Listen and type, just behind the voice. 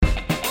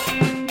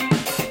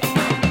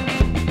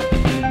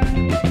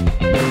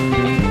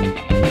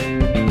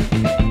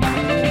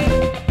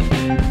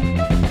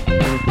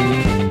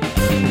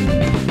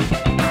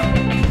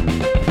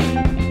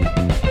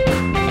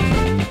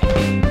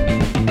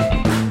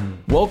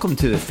Welcome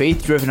to the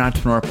Faith Driven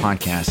Entrepreneur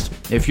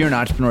Podcast. If you're an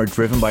entrepreneur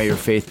driven by your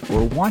faith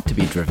or want to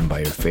be driven by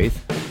your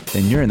faith,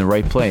 then you're in the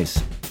right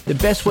place. The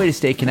best way to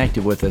stay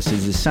connected with us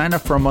is to sign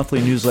up for our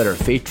monthly newsletter at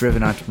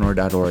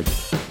faithdrivenentrepreneur.org.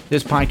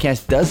 This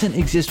podcast doesn't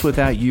exist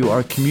without you,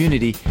 our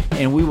community,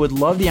 and we would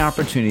love the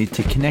opportunity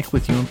to connect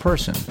with you in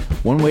person.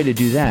 One way to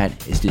do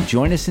that is to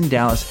join us in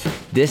Dallas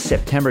this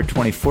September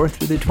 24th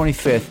through the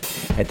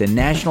 25th at the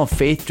National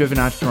Faith Driven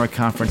Entrepreneur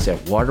Conference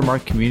at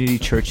Watermark Community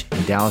Church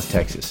in Dallas,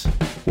 Texas.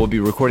 We'll be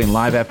recording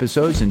live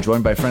episodes and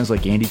joined by friends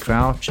like Andy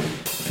Crouch,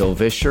 Phil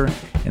Vischer,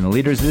 and the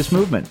leaders of this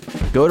movement.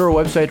 Go to our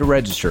website to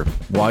register.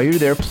 While you're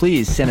there,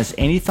 please send us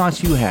any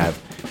thoughts you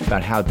have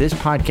about how this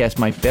podcast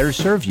might better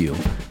serve you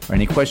or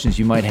any questions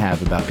you might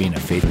have about being a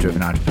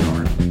faith-driven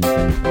entrepreneur.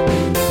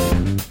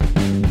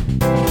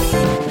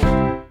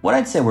 What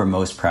I'd say we're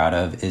most proud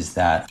of is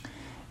that,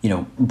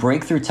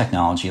 breakthrough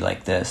technology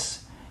like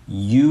this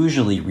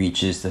usually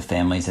reaches the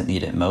families that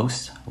need it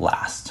most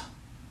last,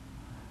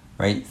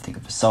 right? Think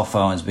of cell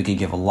phones. We could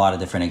give a lot of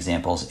different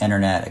examples,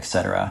 internet,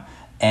 etc.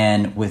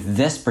 And with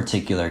this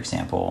particular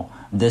example,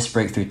 this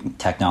breakthrough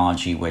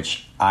technology,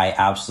 which I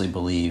absolutely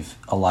believe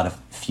a lot of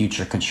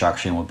future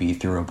construction will be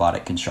through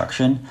robotic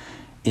construction,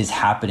 is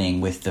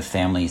happening with the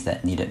families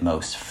that need it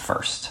most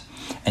first.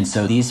 And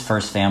so these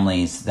first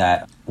families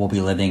that will be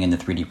living in the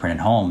 3D printed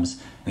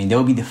homes,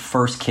 they'll be the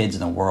first kids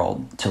in the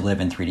world to live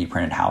in 3D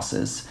printed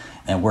houses.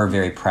 And we're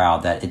very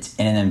proud that it's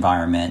in an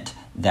environment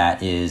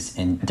that is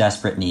in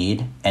desperate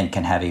need and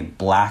can have a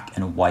black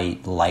and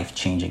white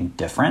life-changing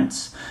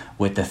difference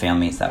with the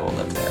families that will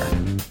live there.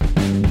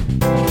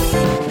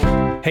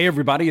 Hey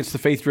everybody, it's the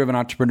Faith Driven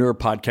Entrepreneur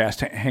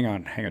Podcast. Hang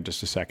on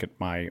just a second.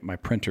 My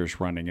printer's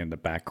running in the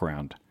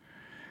background.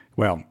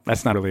 Well,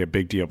 that's not really a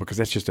big deal because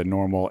that's just a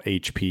normal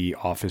HP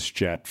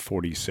OfficeJet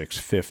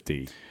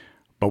 4650.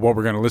 But what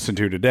we're going to listen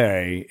to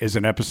today is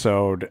an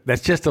episode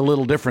that's just a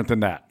little different than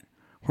that.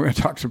 We're going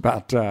to talk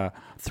about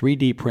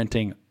 3D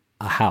printing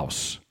a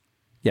house.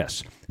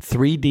 Yes,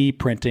 3D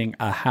printing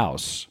a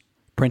house,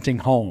 printing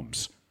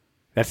homes.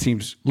 That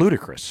seems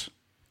ludicrous,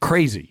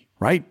 crazy,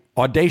 right?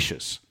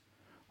 Audacious.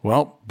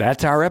 Well,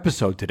 that's our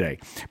episode today.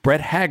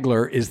 Brett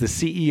Hagler is the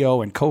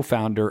CEO and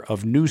co-founder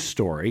of News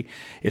Story.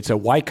 It's a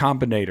Y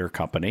Combinator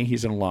company.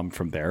 He's an alum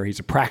from there. He's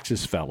a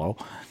Praxis Fellow.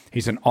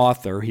 He's an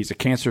author. He's a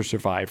cancer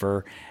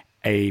survivor,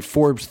 a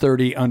Forbes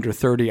 30 under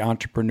 30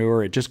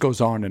 entrepreneur. It just goes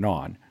on and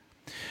on.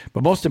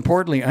 But most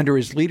importantly, under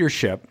his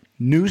leadership,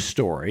 News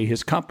Story,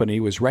 his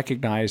company, was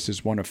recognized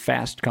as one of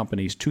Fast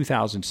Company's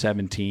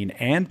 2017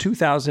 and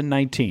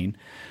 2019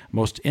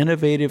 most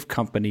innovative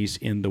companies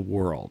in the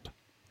world.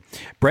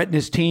 Brett and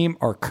his team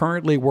are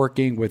currently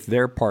working with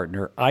their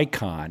partner,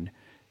 Icon,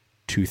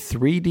 to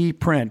 3D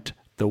print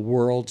the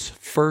world's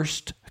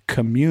first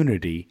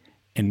community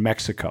in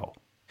Mexico.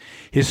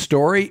 His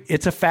story,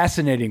 it's a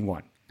fascinating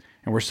one.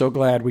 And we're so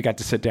glad we got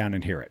to sit down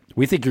and hear it.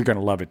 We think you're going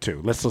to love it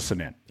too. Let's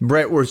listen in.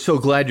 Brett, we're so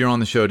glad you're on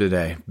the show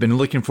today. Been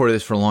looking forward to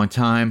this for a long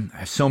time. I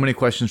have so many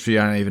questions for you.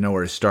 I don't even know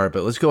where to start,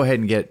 but let's go ahead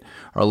and get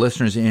our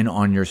listeners in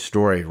on your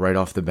story right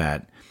off the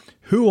bat.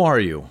 Who are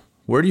you?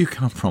 Where do you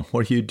come from?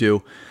 What do you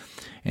do?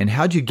 And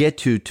how'd you get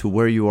to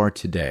where you are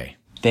today?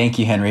 Thank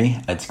you, Henry.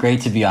 It's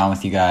great to be on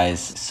with you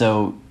guys.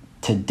 So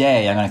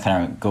today, I'm going to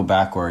kind of go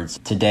backwards.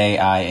 Today,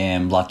 I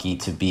am lucky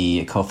to be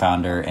a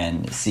co-founder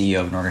and CEO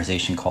of an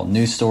organization called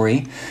News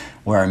Story,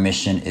 where our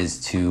mission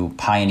is to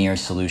pioneer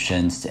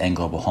solutions to end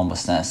global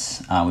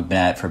homelessness. We've been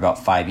at it for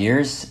about 5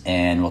 years,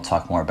 and we'll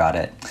talk more about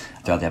it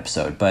throughout the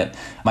episode. But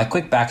my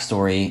quick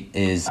backstory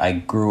is I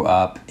grew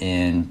up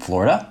in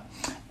Florida,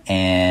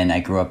 and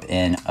I grew up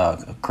in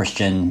a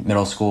Christian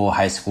middle school,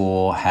 high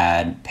school,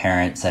 had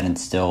parents that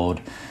instilled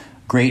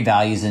great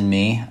values in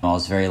me. I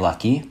was very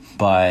lucky,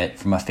 but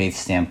from a faith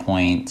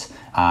standpoint,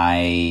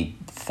 I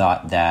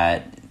thought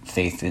that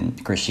faith in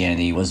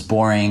Christianity was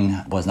boring,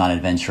 was not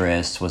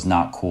adventurous, was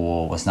not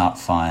cool, was not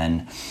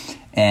fun.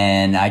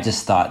 And I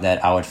just thought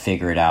that I would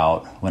figure it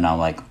out when I'm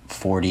like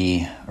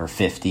 40 or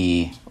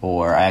 50,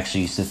 or I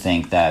actually used to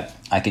think that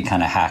I could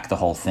kind of hack the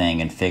whole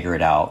thing and figure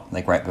it out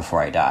like right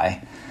before I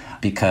die.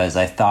 Because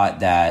I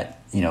thought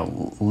that,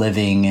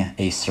 living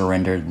a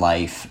surrendered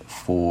life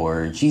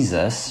for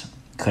Jesus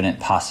couldn't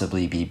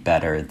possibly be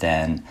better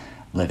than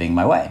living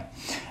my way.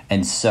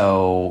 And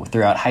so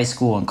throughout high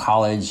school and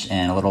college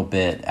and a little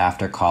bit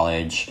after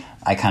college,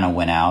 I kind of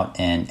went out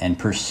and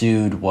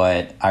pursued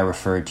what I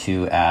refer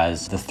to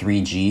as the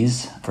 3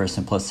 G's for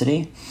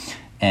simplicity.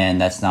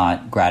 And that's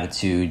not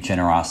gratitude,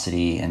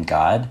 generosity, and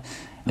God.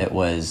 It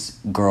was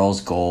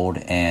girls, gold,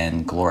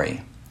 and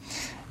glory.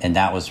 And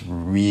that was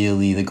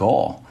really the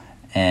goal.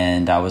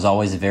 And I was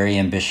always a very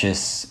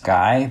ambitious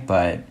guy,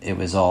 but it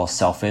was all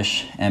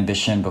selfish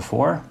ambition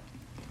before.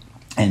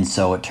 And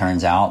so it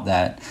turns out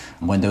that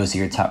when those are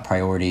your top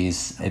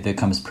priorities, it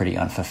becomes pretty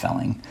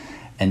unfulfilling.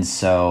 And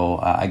so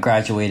I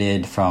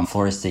graduated from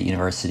Florida State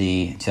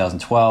University in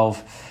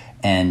 2012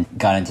 and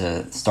got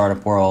into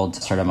startup world,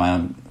 started my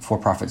own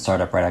for-profit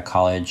startup right out of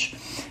college.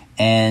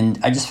 And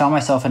I just found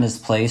myself in this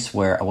place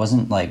where I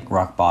wasn't like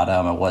rock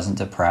bottom, I wasn't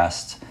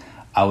depressed.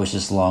 I was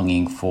just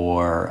longing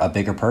for a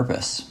bigger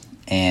purpose.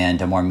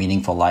 and a more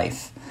meaningful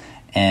life.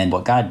 And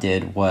what God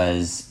did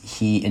was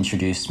he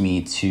introduced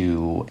me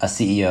to a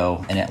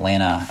CEO in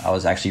Atlanta. I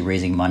was actually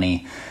raising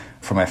money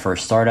for my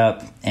first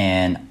startup,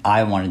 and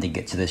I wanted to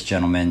get to this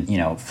gentleman,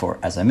 for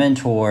as a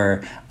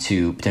mentor,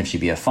 to potentially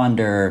be a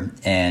funder.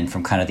 And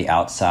from kind of the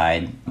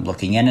outside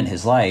looking in at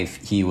his life,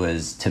 he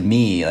was, to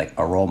me, like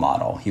a role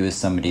model. He was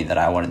somebody that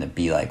I wanted to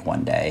be like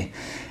one day.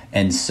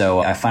 And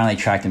so I finally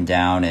tracked him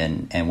down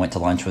and went to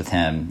lunch with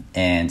him.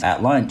 And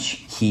at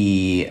lunch,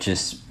 he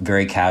just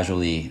very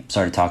casually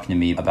started talking to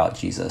me about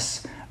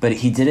Jesus. But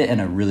he did it in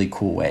a really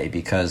cool way,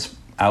 because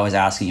I was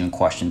asking him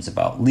questions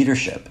about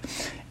leadership.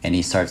 And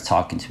he starts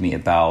talking to me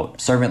about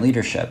servant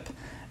leadership.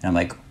 And I'm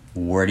like,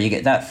 where do you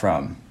get that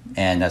from?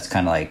 And that's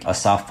kind of like a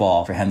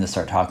softball for him to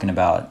start talking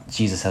about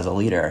Jesus as a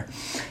leader.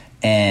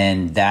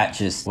 And that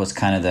just was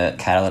kind of the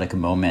catalytic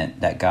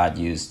moment that God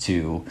used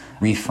to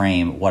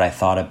reframe what I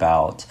thought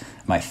about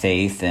my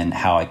faith and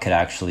how I could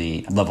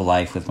actually live a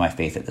life with my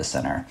faith at the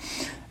center.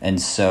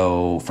 And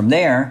so from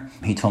there,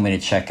 he told me to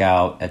check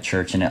out a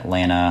church in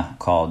Atlanta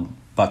called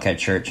Buckhead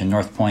Church in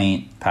North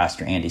Point.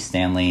 Pastor Andy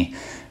Stanley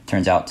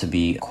turns out to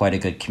be quite a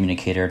good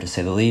communicator, to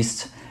say the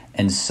least.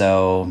 And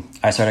so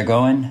I started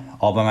going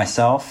all by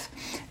myself.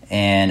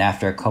 And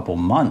after a couple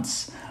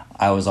months,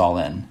 I was all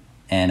in.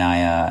 And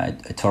I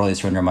totally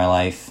surrendered my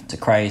life to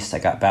Christ. I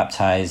got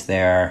baptized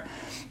there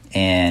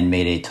and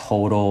made a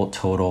total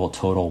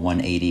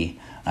 180.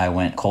 I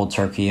went cold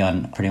turkey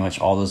on pretty much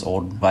all those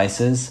old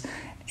vices,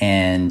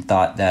 and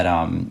thought that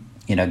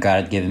God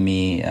had given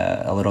me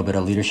a little bit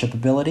of leadership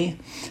ability.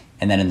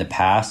 And then in the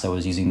past, I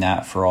was using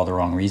that for all the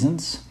wrong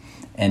reasons.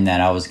 And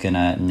that I was going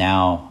to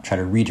now try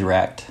to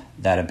redirect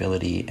that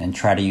ability and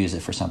try to use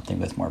it for something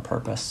with more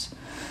purpose.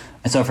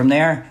 And so from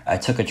there, I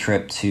took a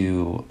trip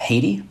to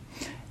Haiti.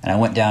 And I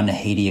went down to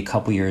Haiti a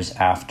couple years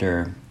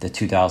after the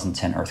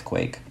 2010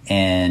 earthquake.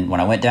 And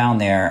when I went down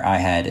there, I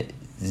had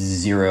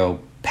zero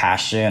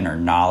passion or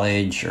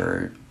knowledge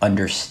or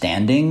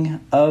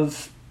understanding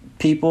of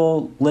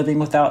people living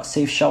without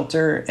safe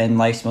shelter and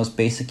life's most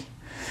basic.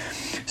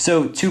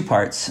 So 2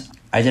 parts.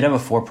 I did have a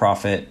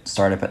for-profit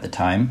startup at the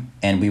time,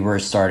 and we were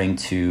starting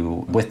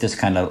to, with this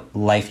kind of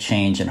life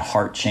change and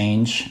heart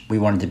change, we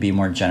wanted to be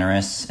more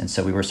generous. And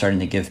so we were starting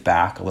to give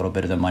back a little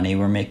bit of the money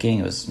we were making.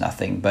 It was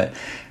nothing, but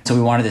so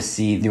we wanted to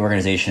see the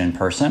organization in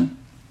person.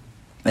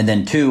 And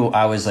then 2,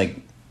 I was like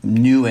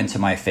new into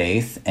my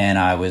faith, and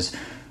I was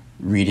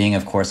reading,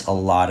 of course, a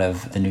lot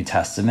of the New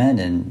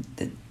Testament. And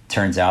it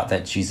turns out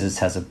that Jesus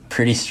has a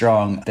pretty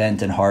strong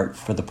bent and heart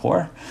for the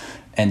poor.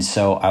 And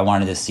so I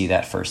wanted to see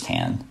that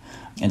firsthand.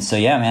 And so,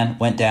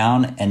 went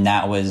down, and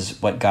that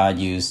was what God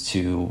used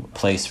to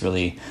place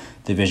really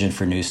the vision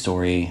for News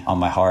Story on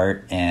my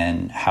heart,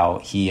 and how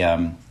he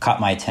caught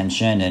my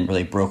attention and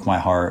really broke my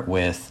heart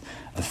with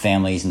the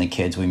families and the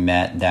kids we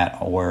met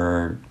that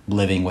were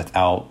living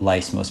without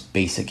life's most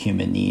basic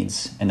human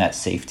needs, and that's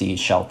safety,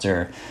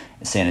 shelter,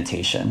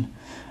 sanitation.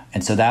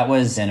 And so that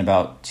was in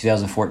about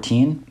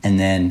 2014, and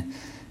then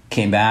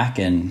came back,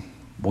 and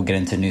we'll get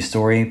into News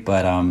Story,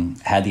 but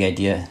had the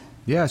idea.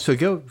 Yeah, so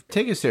go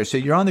take us there. So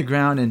you're on the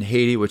ground in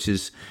Haiti, which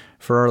is,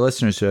 for our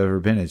listeners who have ever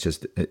been,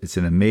 it's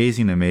an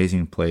amazing,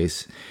 amazing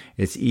place.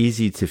 It's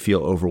easy to feel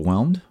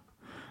overwhelmed.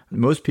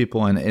 Most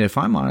people, and if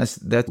I'm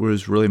honest, that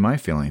was really my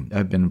feeling.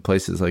 I've been in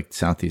places like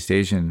Southeast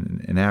Asia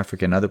and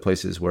Africa and other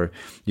places where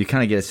you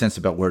kind of get a sense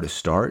about where to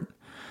start.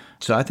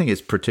 So I think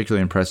it's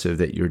particularly impressive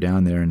that you're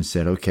down there and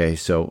said, okay,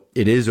 so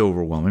it is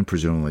overwhelming.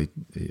 Presumably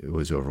it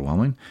was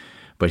overwhelming.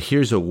 But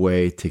here's a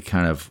way to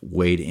kind of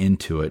wade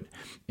into it.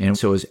 And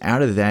so it was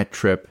out of that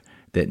trip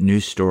that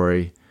News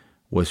Story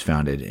was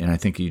founded. And I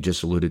think you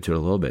just alluded to it a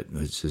little bit.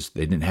 It's just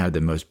they didn't have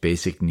the most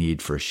basic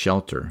need for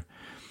shelter.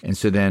 And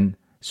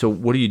so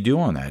what do you do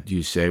on that? Do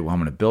you say, well, I'm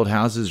going to build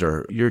houses?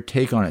 Or your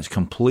take on it is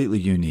completely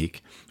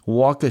unique.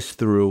 Walk us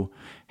through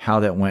how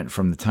that went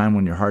from the time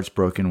when your heart's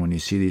broken, when you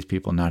see these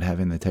people not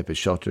having the type of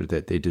shelter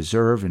that they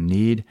deserve and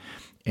need,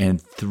 and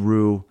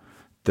through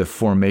the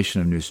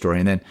formation of News Story.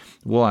 And then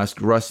we'll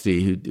ask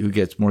Rusty, who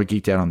gets more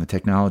geeked out on the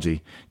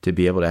technology, to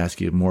be able to ask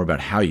you more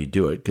about how you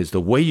do it, because the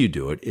way you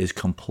do it is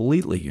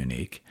completely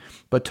unique.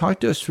 But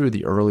talk to us through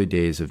the early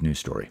days of News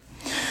Story.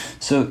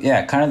 So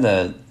kind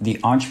of the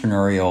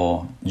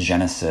entrepreneurial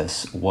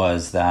genesis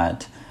was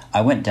that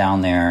I went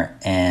down there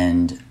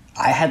and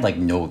I had like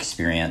no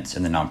experience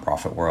in the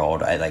nonprofit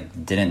world. I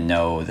didn't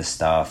know the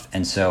stuff.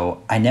 And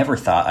so I never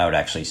thought I would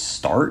actually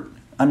start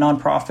a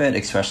nonprofit,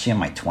 especially in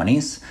my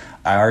 20s.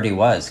 I already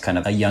was kind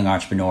of a young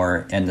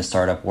entrepreneur in the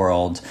startup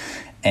world,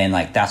 and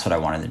that's what I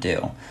wanted to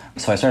do.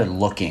 So I started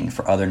looking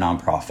for other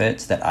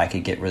nonprofits that I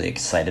could get really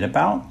excited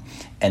about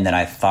and that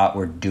I thought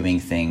were doing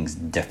things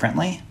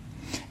differently.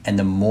 And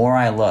the more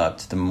I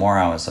looked, the more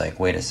I was like,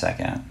 wait a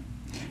second.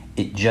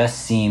 It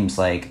just seems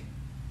like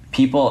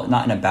people,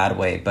 not in a bad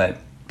way, but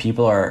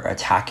people are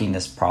attacking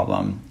this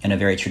problem in a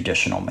very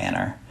traditional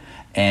manner.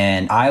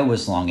 And I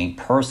was longing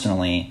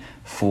personally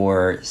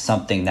for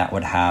something that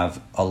would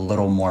have a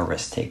little more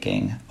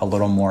risk-taking, a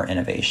little more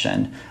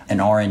innovation, an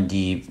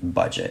R&D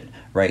budget,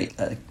 right?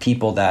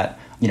 People that,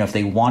 if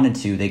they wanted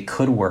to, they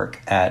could work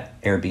at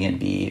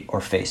Airbnb or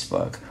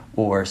Facebook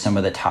or some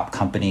of the top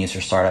companies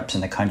or startups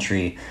in the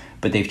country,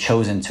 but they've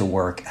chosen to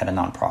work at a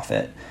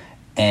nonprofit.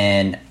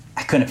 And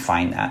I couldn't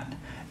find that.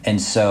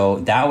 And so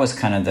that was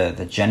kind of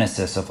the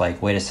genesis of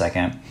like, wait a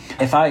second,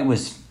 if I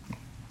was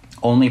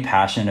only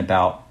passionate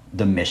about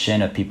the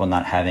mission of people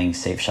not having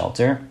safe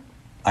shelter,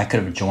 I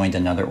could have joined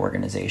another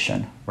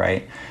organization,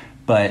 right?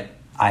 But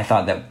I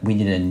thought that we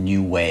needed a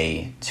new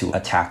way to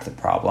attack the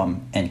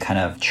problem and kind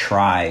of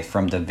try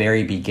from the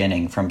very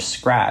beginning, from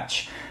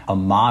scratch, a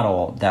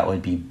model that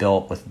would be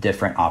built with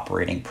different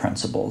operating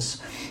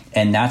principles.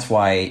 And that's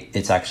why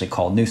it's actually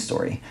called News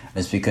Story,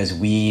 is because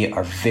we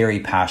are very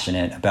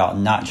passionate about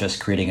not just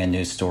creating a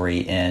news story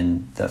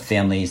in the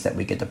families that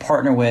we get to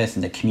partner with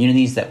and the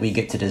communities that we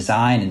get to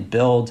design and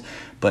build,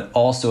 but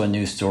also a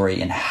news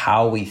story in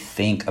how we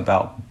think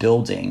about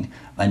building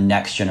a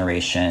next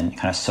generation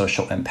kind of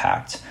social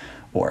impact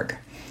org.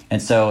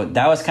 And so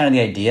that was kind of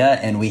the idea.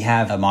 And we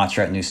have a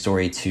mantra at News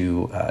Story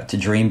to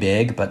dream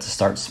big, but to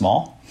start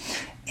small.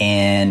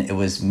 And it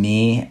was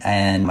me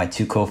and my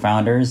two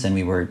co-founders, and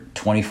we were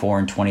 24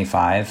 and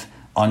 25,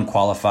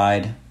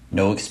 unqualified,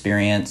 no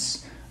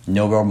experience,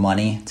 no real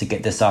money to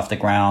get this off the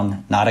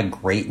ground, not a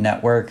great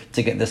network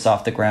to get this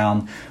off the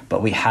ground,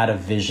 but we had a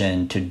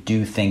vision to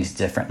do things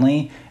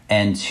differently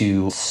and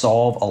to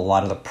solve a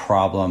lot of the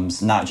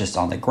problems, not just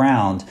on the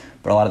ground,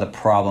 but a lot of the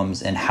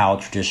problems in how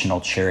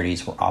traditional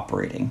charities were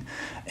operating.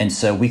 And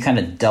so we kind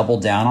of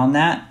doubled down on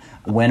that,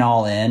 went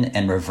all in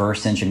and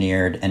reverse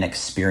engineered an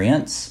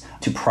experience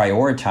to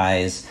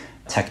prioritize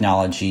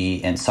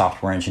technology and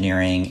software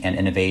engineering and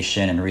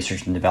innovation and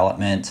research and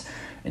development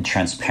and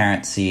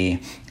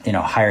transparency,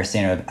 higher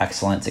standard of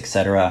excellence, et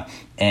cetera.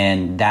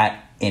 And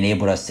that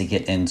enabled us to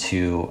get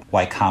into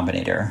Y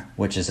Combinator,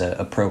 which is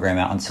a program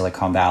out in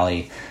Silicon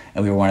Valley.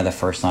 And we were one of the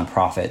first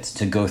nonprofits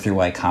to go through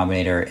Y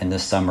Combinator in the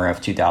summer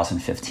of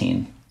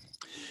 2015.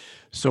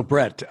 So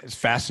Brett, it's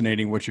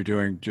fascinating what you're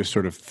doing, just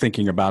sort of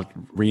thinking about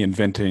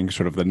reinventing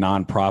sort of the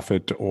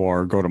nonprofit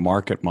or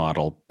go-to-market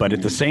model. But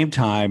at the same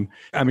time,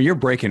 you're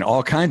breaking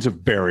all kinds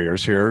of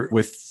barriers here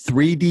with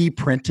 3D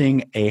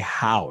printing a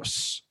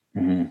house.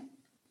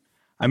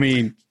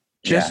 Mm-hmm.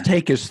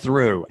 Take us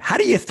through. How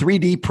do you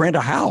 3D print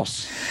a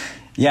house?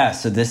 Yeah,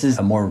 so this is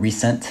a more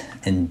recent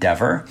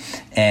endeavor,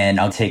 and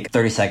I'll take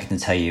 30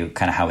 seconds to tell you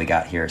kind of how we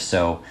got here.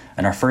 So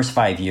in our first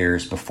 5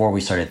 years, before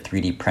we started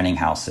 3D printing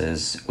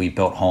houses, we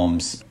built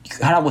homes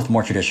kind of with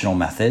more traditional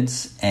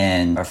methods.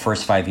 And our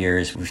first 5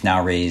 years, we've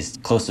now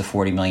raised close to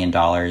 $40 million,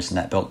 and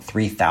that built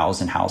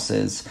 3,000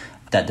 houses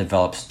that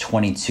develops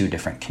 22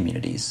 different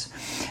communities.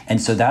 And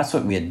so that's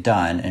what we had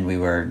done, and we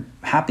were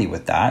happy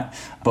with that,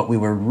 but we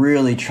were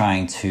really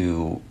trying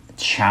to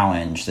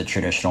challenge the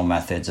traditional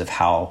methods of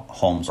how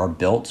homes are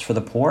built for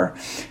the poor.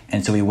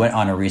 And so we went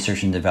on a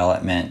research and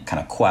development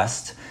kind of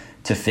quest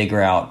to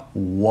figure out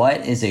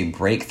what is a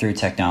breakthrough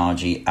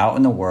technology out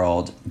in the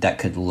world that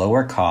could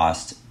lower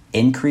cost,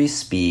 increase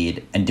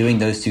speed, and doing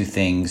those two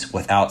things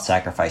without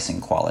sacrificing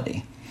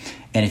quality.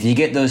 And if you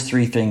get those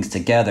three things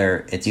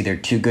together, it's either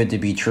too good to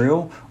be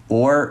true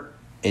or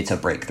it's a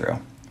breakthrough,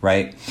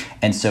 right?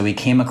 And so we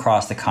came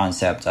across the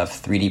concept of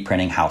 3D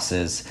printing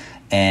houses.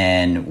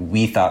 And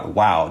we thought,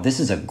 wow, this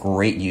is a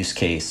great use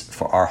case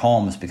for our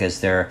homes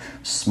because they're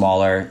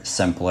smaller,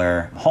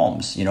 simpler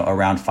homes,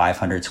 around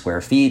 500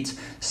 square feet,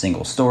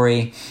 single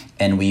story,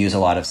 and we use a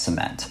lot of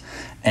cement.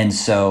 And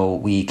so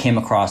we came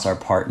across our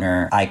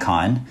partner,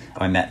 Icon.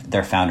 I met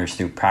their founders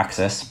through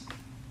Praxis,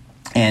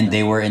 and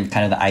they were in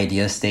kind of the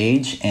idea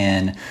stage.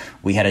 And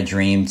we had a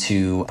dream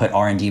to put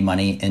R&D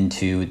money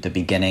into the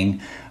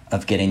beginning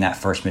of getting that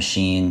first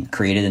machine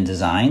created and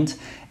designed.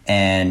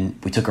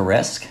 And we took a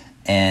risk.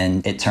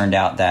 And it turned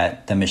out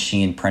that the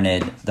machine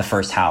printed the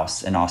first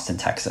house in Austin,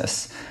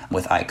 Texas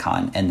with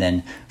Icon. And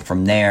then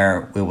from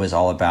there, it was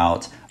all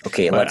about,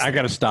 okay, I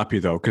got to stop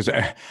you though, because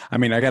I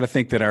got to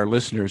think that our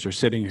listeners are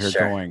sitting here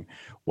going,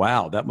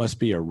 wow, that must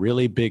be a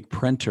really big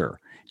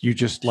printer. You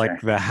just like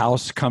the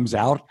house comes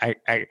out.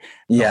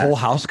 The whole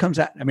house comes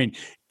out.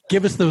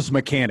 Give us those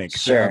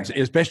mechanics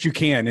as best you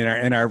can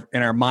in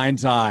our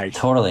mind's eye.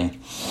 Totally.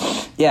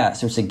 Yeah,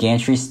 so it's a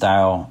gantry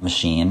style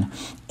machine,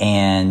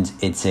 and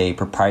it's a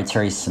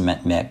proprietary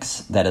cement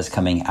mix that is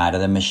coming out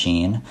of the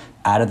machine,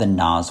 out of the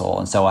nozzle.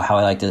 And so how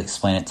I like to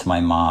explain it to my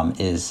mom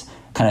is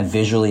kind of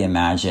visually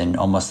imagine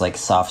almost like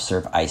soft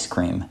serve ice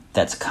cream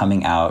that's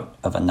coming out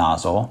of a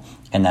nozzle,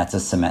 and that's a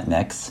cement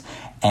mix.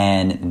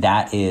 And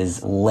that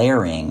is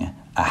layering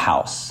a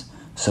house.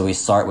 So we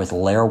start with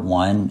layer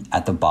 1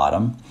 at the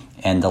bottom,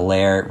 and the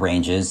layer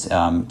ranges,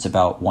 it's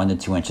about 1 to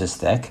 2 inches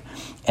thick.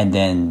 And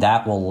then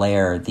that will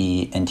layer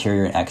the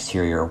interior and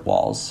exterior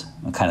walls,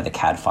 kind of the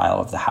CAD file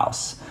of the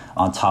house,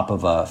 on top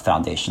of a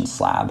foundation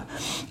slab.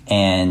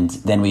 And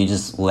then we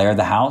just layer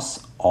the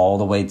house all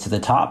the way to the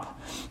top.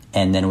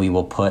 And then we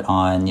will put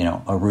on,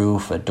 a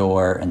roof, a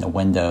door, and the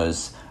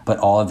windows. But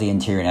all of the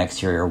interior and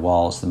exterior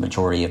walls, the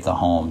majority of the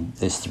home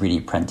is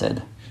 3D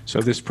printed.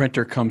 So this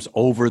printer comes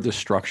over the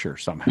structure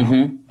somehow.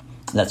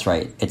 Mm-hmm. That's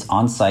right. It's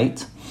on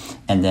site,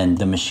 and then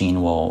the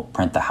machine will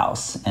print the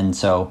house. And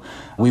so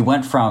we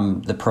went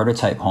from the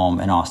prototype home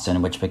in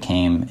Austin, which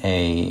became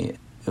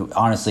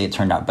honestly, it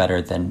turned out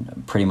better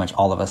than pretty much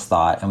all of us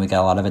thought, and we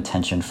got a lot of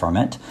attention from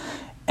it.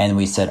 And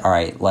we said, all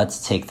right,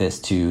 let's take this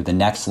to the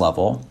next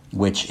level,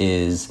 which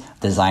is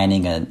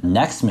designing a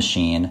next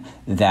machine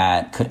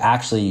that could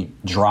actually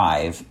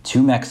drive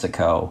to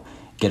Mexico,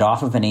 get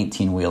off of an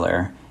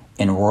 18-wheeler,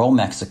 in rural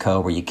Mexico,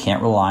 where you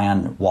can't rely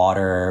on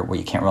water, where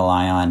you can't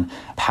rely on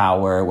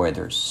power, where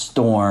there's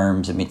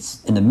storms. I mean,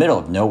 it's in the middle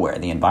of nowhere,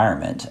 the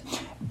environment.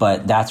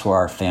 But that's where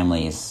our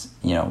families,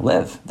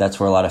 live. That's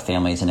where a lot of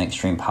families in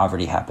extreme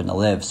poverty happen to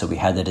live. So we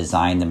had to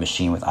design the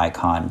machine with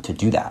Icon to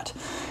do that.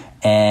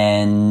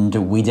 And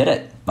we did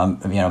it. I'm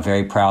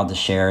very proud to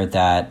share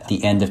that at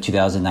the end of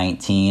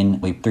 2019,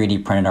 we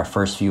 3D printed our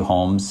first few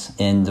homes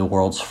in the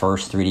world's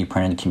first 3D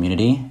printed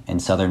community in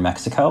southern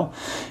Mexico.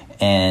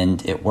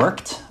 And it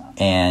worked.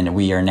 And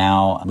we are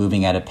now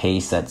moving at a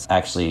pace that's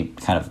actually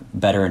kind of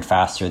better and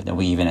faster than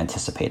we even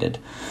anticipated.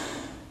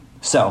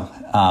 So,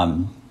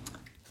 and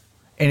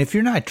if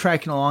you're not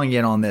tracking along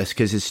yet on this,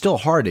 because it's still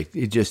hard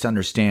to just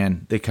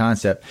understand the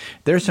concept,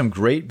 there's some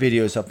great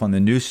videos up on the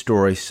News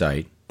Story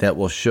site that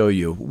will show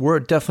you. We're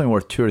definitely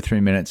worth 2 or 3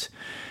 minutes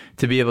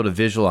to be able to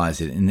visualize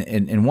it.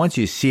 And once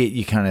you see it,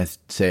 you kind of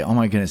say, oh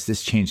my goodness,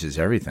 this changes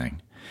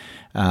everything.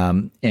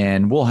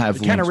 And we'll have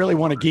you kind of really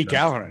want to geek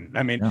out on it.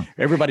 I mean,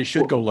 everybody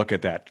should go look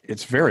at that.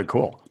 It's very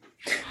cool.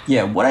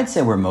 Yeah, what I'd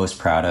say we're most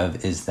proud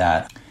of is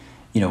that,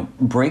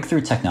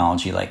 breakthrough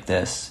technology like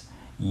this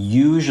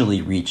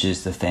usually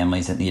reaches the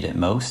families that need it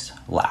most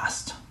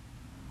last,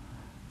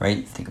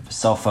 right? Think of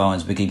cell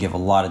phones. We could give a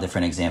lot of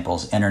different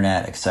examples,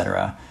 internet,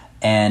 etc.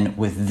 And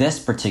with this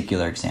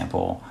particular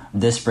example,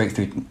 this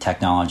breakthrough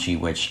technology,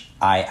 which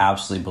I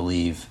absolutely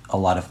believe a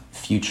lot of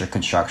future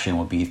construction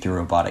will be through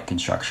robotic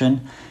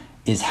construction,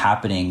 is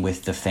happening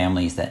with the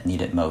families that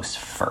need it most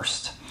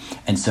first.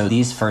 And so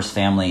these first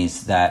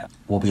families that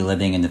will be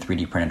living in the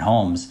 3D printed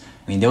homes,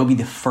 they'll be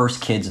the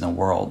first kids in the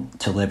world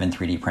to live in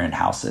 3D printed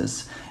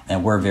houses.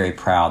 And we're very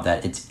proud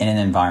that it's in an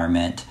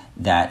environment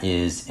that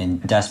is in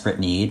desperate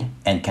need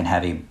and can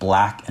have a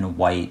black and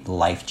white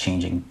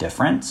life-changing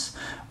difference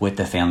with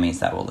the families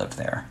that will live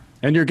there.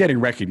 And you're getting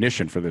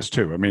recognition for this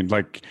too.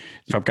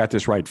 If I've got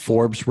this right,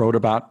 Forbes wrote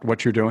about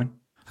what you're doing.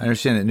 I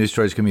understand that News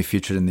Story is going to be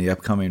featured in the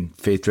upcoming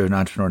Faith Driven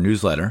Entrepreneur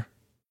newsletter.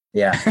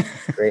 Yeah,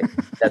 great.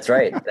 That's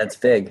right. That's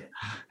big.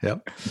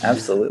 Yep.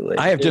 Absolutely.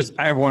 I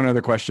have one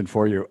other question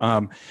for you.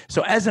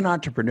 So as an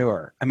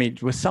entrepreneur,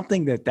 with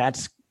something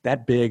that's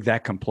that big,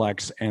 that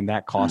complex, and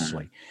that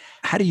costly,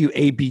 how do you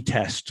A/B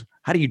test?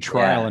 How do you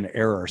trial and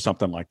error or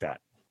something like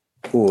that?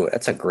 Ooh,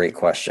 that's a great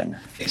question.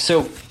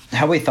 So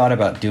how we thought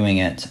about doing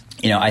it,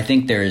 I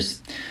think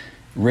there's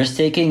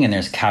risk-taking and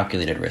there's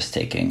calculated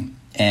risk-taking.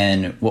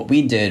 And what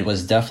we did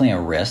was definitely a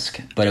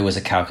risk, but it was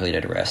a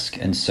calculated risk.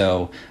 And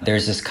so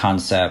there's this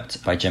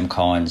concept by Jim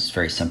Collins,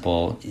 very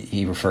simple.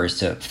 He refers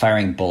to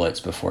firing bullets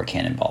before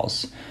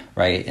cannonballs,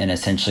 right? And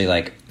essentially,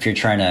 if you're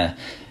trying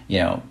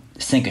to,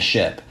 sink a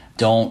ship,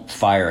 don't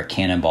fire a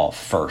cannonball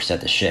first at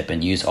the ship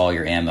and use all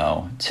your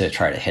ammo to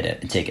try to hit it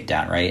and take it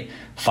down, right?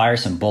 Fire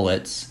some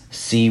bullets,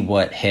 see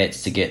what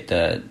hits to get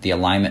the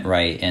alignment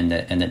right and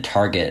the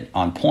target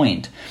on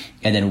point.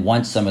 And then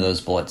once some of those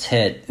bullets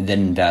hit, then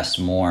invest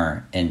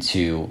more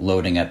into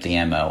loading up the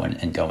ammo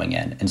and going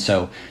in. And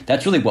so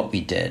that's really what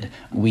we did.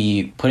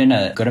 We put in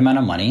a good amount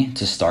of money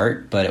to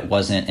start, but it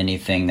wasn't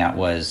anything that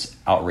was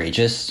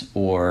outrageous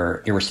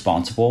or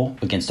irresponsible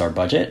against our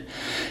budget.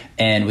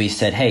 And we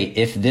said, hey,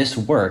 if this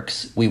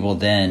works, we will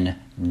then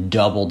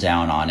double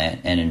down on it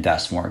and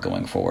invest more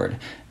going forward.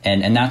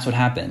 And that's what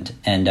happened.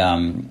 And,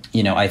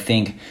 I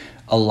think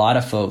a lot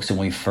of folks, when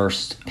we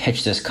first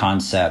pitched this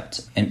concept,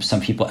 and some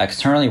people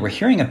externally were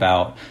hearing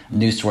about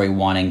News Story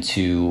wanting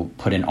to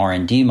put in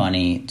R&D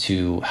money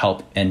to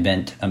help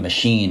invent a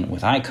machine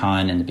with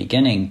Icon in the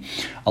beginning,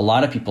 a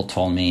lot of people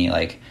told me,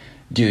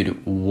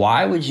 dude,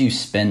 why would you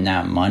spend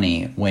that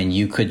money when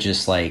you could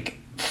just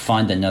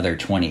fund another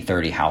 20,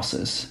 30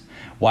 houses?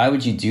 Why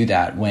would you do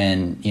that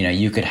when,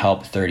 you could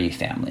help 30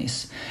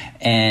 families?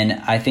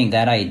 And I think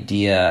that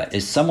idea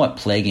is somewhat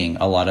plaguing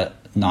a lot of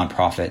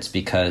nonprofits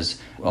because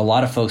a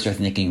lot of folks are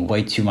thinking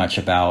way too much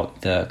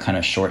about the kind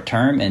of short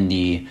term and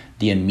the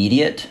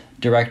immediate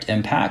direct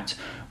impact.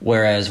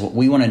 Whereas what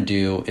we want to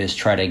do is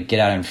try to get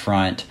out in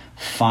front,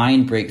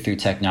 find breakthrough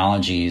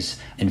technologies,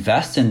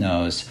 invest in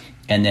those,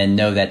 and then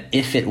know that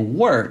if it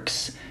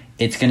works,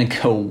 it's going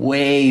to go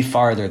way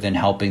farther than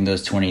helping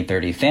those 20,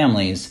 30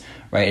 families,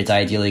 right? It's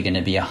ideally going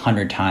to be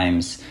 100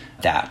 times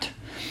that.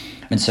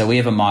 And so we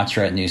have a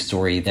mantra at News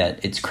Story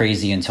that it's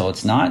crazy until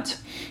it's not.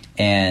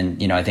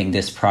 And, I think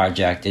this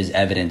project is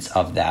evidence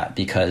of that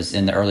because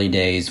in the early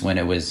days when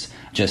it was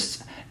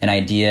just an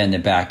idea in the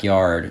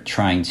backyard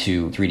trying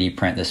to 3D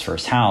print this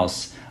first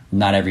house,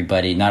 not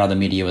all the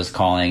media was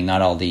calling,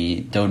 not all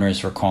the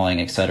donors were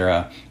calling,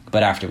 etc.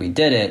 But after we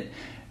did it,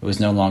 it was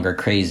no longer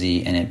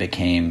crazy and it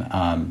became,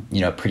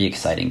 a pretty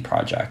exciting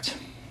project.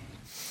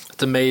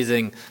 It's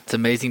amazing. It's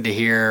amazing to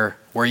hear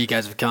where you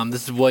guys have come.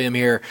 This is William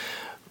here.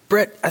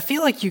 Brett, I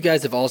feel like you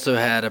guys have also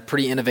had a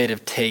pretty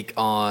innovative take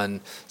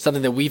on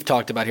something that we've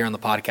talked about here on the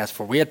podcast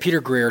before. We had Peter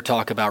Greer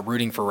talk about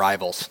rooting for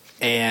rivals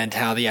and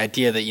how the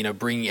idea that,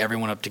 bringing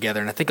everyone up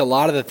together. And I think a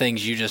lot of the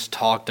things you just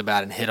talked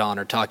about and hit on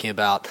are talking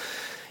about,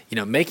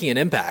 making an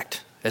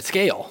impact at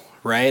scale,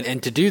 right?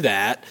 And to do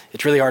that,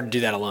 it's really hard to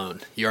do that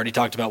alone. You already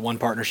talked about one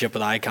partnership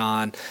with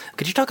Icon.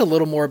 Could you talk a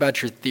little more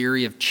about your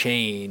theory of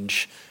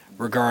change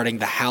regarding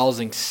the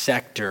housing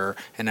sector?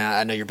 And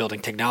I know you're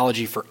building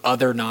technology for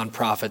other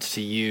nonprofits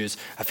to use.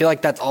 I feel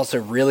like that's also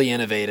really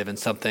innovative and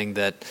something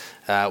that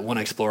I want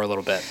to explore a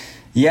little bit.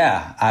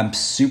 Yeah, I'm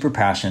super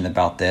passionate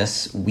about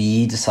this.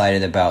 We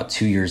decided about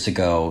 2 years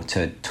ago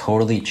to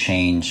totally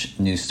change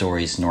News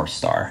Story's North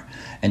Star.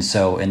 And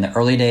so in the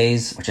early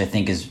days, which I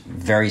think is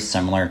very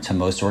similar to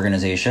most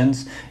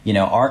organizations,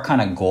 our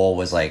kind of goal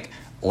was like,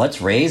 let's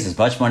raise as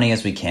much money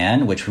as we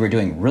can, which we were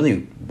doing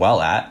really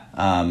well at,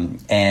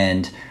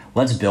 and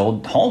let's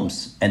build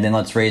homes, and then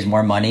let's raise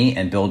more money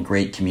and build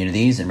great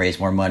communities and raise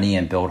more money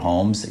and build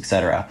homes, et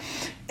cetera.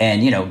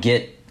 And,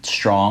 get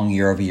strong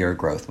year-over-year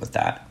growth with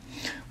that.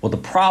 Well, the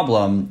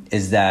problem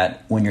is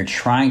that when you're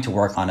trying to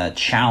work on a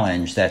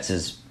challenge that's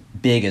as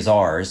big as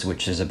ours,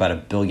 which is about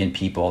 1 billion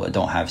people that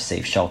don't have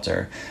safe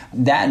shelter,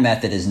 that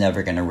method is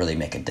never going to really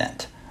make a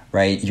dent,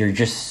 right? You're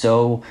just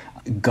so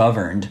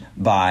governed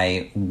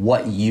by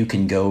what you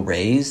can go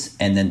raise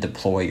and then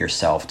deploy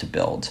yourself to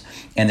build.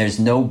 And there's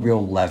no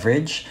real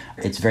leverage.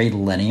 It's very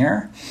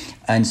linear.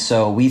 And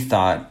so we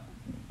thought,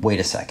 wait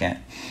a second,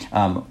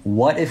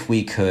 what if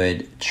we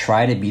could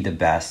try to be the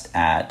best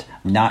at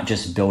not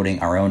just building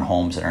our own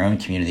homes in our own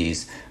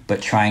communities,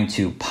 but trying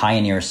to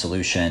pioneer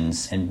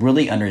solutions and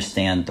really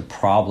understand the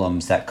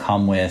problems that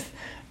come with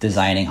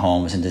designing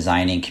homes and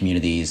designing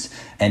communities.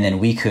 And then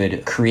we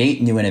could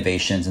create new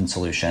innovations and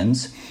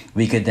solutions.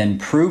 We could then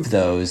prove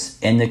those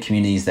in the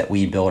communities that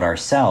we build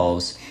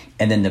ourselves.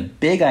 And then the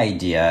big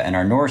idea and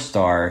our North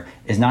Star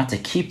is not to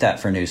keep that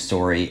for News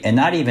Story and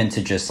not even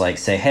to just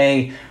say,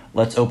 hey,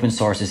 let's open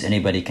source this,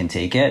 anybody can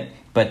take it,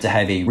 but to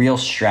have a real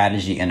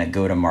strategy and a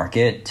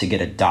go-to-market to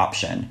get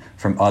adoption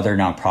from other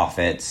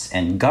nonprofits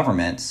and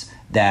governments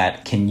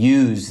that can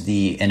use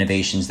the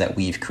innovations that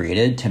we've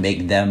created to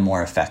make them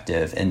more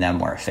effective and them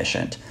more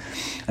efficient.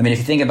 I mean, if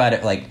you think about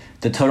it, like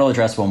the total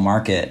addressable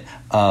market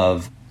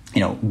of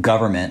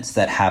governments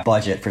that have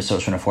budget for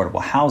social and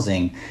affordable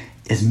housing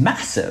is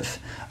massive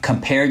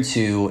compared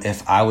to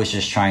if I was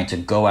just trying to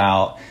go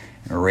out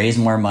and raise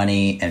more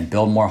money and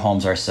build more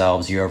homes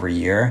ourselves year over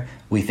year.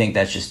 We think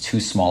that's just too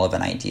small of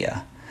an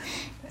idea.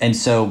 And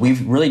so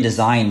we've really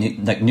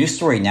designed, News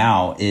Story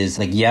now is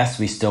yes,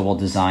 we still will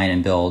design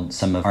and build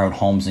some of our own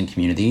homes and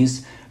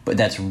communities, but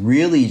that's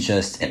really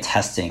just a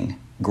testing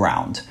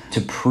ground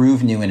to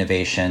prove new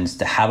innovations,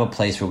 to have a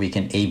place where we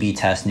can A/B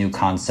test new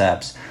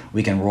concepts,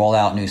 we can roll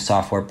out new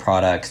software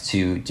products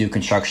to do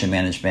construction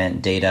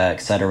management, data, et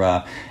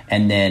cetera,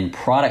 and then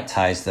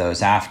productize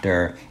those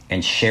after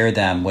and share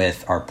them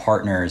with our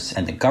partners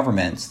and the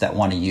governments that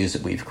want to use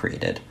what we've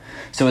created.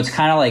 So it's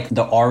kind of like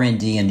the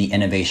R&D and the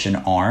innovation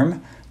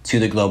arm to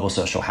the global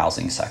social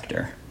housing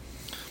sector.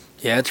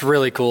 Yeah, it's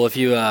really cool. If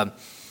you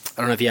I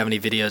don't know if you have any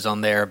videos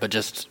on there, but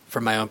just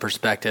from my own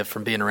perspective,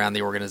 from being around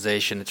the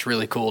organization, it's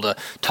really cool to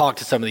talk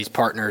to some of these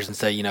partners and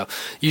say,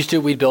 used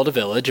to we'd build a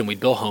village and we'd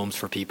build homes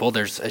for people.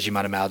 There's, as you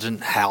might imagine,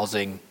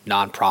 housing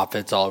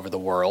nonprofits all over the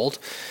world,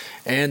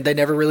 and they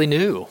never really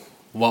knew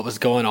what was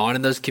going on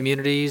in those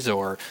communities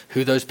or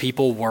who those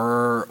people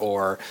were,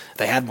 or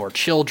they had more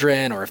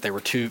children, or if they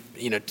were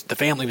the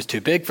family was too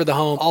big for the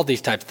home, all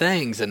these types of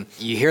things. And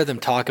you hear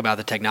them talk about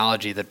the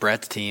technology that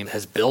Brett's team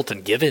has built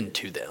and given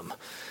to them.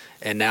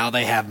 And now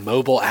they have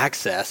mobile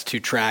access to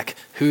track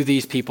who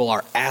these people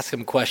are, ask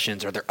them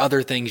questions. Are there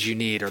other things you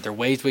need? Are there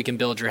ways we can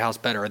build your house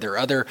better? Are there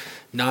other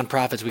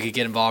nonprofits we could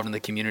get involved in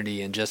the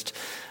community? And just,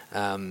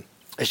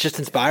 it's just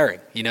inspiring.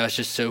 It's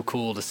just so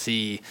cool to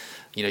see,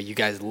 you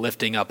guys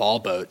lifting up all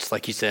boats.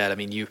 Like you said, I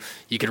mean, you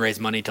could raise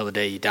money till the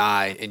day you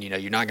die and,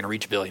 you're not going to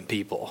reach 1 billion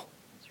people.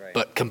 That's right.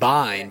 But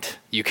combined,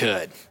 you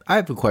could. I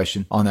have a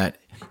question on that.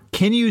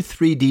 Can you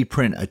 3D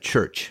print a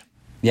church?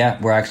 Yeah,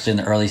 we're actually in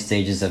the early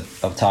stages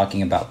of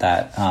talking about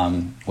that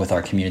with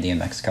our community in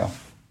Mexico.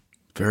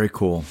 Very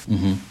cool.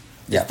 Mm-hmm.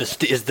 Yeah.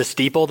 Is the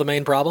steeple the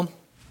main problem?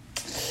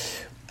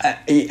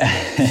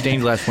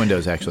 Stained glass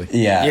windows, actually.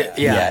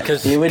 Yeah.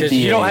 Because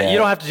you don't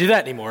have to do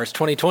that anymore. It's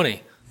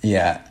 2020.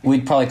 Yeah,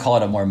 we'd probably call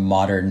it a more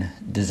modern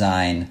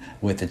design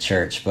with the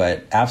church,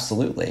 but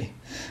absolutely.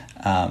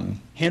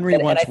 Henry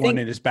wants one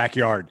in his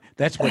backyard.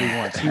 That's what he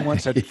wants. He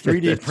wants a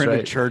 3D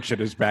printed church in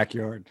his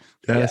backyard.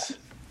 Yes. Yeah.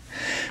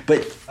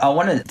 But I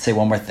want to say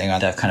one more thing on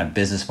that kind of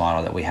business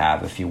model that we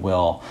have, if you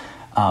will.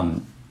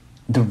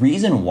 The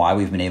reason why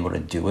we've been able to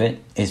do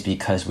it is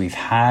because we've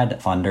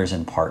had funders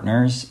and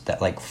partners that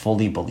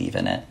fully believe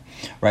in it,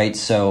 right?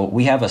 So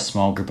we have a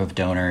small group of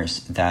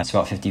donors that's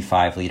about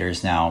 55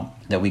 leaders now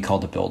that we call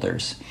the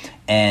builders.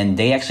 And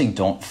they actually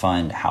don't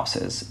fund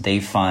houses. They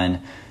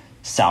fund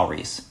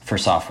salaries for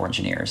software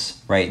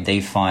engineers, right? They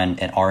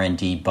fund an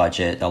R&D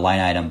budget, a line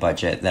item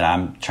budget that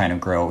I'm trying to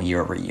grow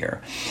year over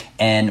year.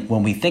 And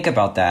when we think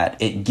about that,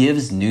 it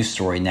gives News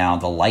Story now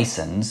the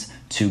license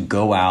to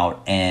go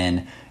out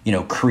and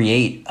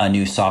create a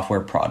new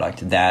software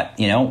product that,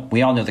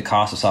 we all know the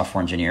cost of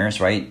software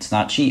engineers, right? It's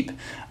not cheap,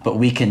 but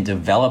we can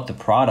develop the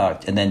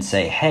product and then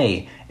say,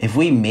 hey, if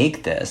we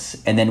make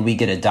this and then we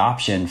get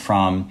adoption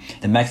from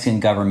the Mexican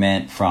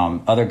government,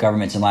 from other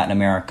governments in Latin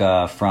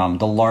America, from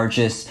the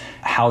largest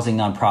housing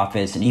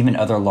nonprofits, and even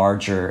other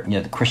larger,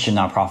 the Christian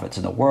nonprofits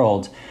in the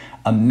world,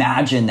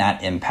 imagine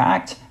that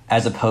impact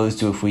as opposed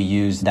to if we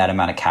use that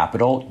amount of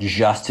capital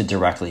just to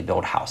directly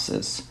build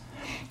houses.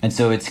 And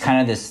so it's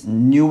kind of this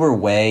newer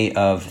way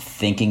of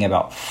thinking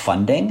about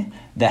funding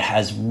that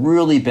has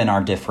really been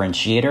our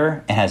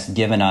differentiator and has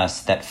given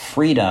us that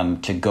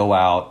freedom to go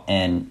out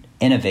and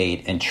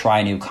innovate and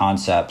try new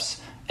concepts.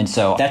 And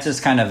so that's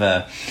just kind of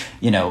a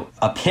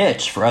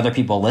pitch for other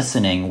people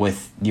listening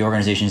with the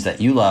organizations that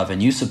you love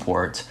and you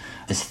support,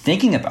 is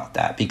thinking about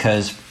that.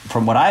 Because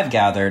from what I've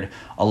gathered,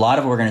 a lot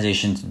of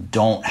organizations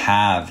don't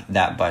have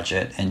that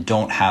budget and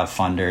don't have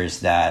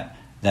funders that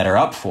are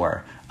up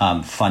for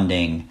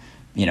funding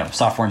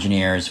software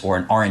engineers or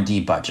an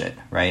R&D budget,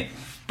 right?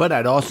 But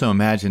I'd also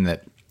imagine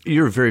that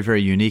you're very,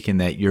 very unique in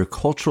that your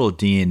cultural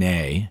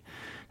DNA,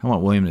 I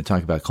want William to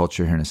talk about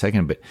culture here in a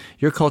second, but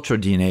your cultural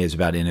DNA is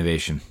about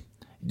innovation.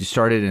 You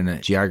started in a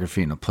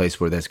geography in a place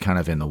where that's kind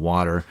of in the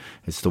water.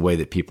 It's the way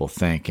that people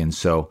think. And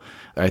so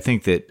I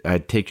think that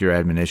I'd take your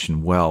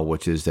admonition well,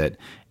 which is that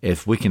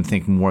if we can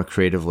think more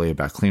creatively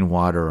about clean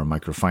water or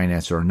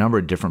microfinance or a number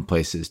of different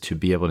places to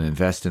be able to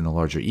invest in the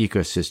larger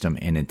ecosystem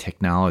and in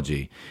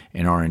technology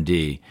and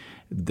R&D,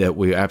 that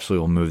we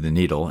absolutely will move the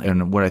needle.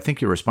 And what I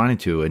think you're responding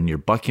to and you're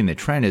bucking the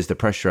trend is the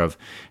pressure of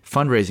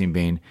fundraising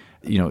being,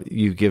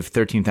 you give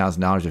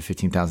 $13,000 or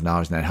 $15,000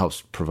 and that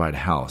helps provide a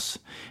house.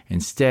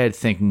 Instead,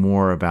 think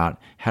more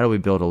about how do we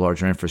build a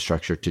larger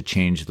infrastructure to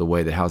change the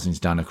way that housing is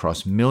done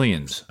across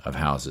millions of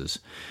houses.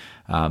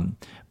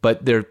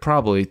 But there are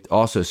probably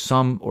also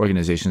some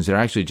organizations that are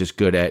actually just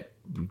good at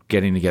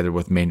getting together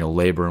with manual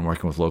labor and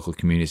working with local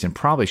communities and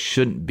probably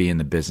shouldn't be in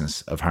the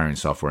business of hiring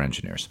software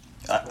engineers.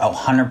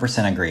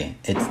 100% agree.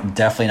 It's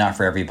definitely not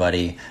for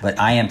everybody, but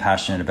I am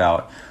passionate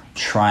about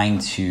trying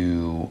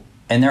to,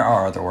 and there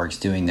are other orgs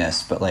doing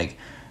this, but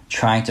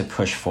trying to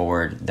push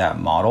forward that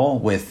model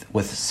with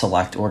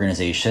select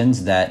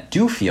organizations that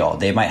do feel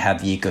they might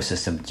have the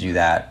ecosystem to do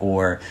that,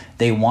 or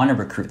they want to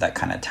recruit that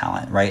kind of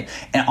talent, right?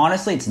 And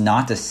honestly, it's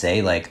not to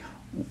say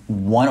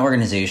one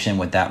organization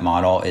with that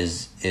model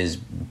is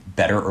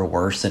better or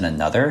worse than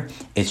another.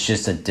 It's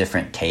just a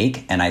different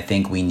take. And I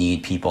think we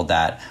need people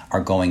that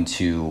are going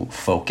to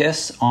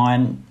focus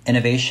on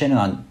innovation and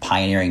on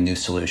pioneering new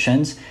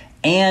solutions.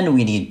 And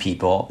we need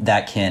people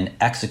that can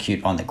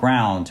execute on the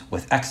ground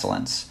with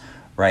excellence,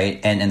 right?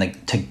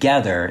 And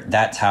together,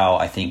 that's how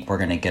I think we're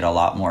going to get a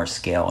lot more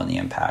scale in the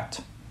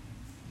impact.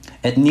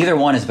 And neither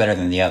one is better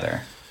than the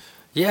other.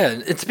 Yeah,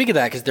 and speaking of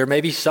that, because there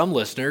may be some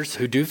listeners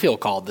who do feel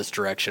called this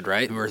direction,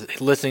 right? Who are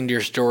listening to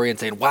your story and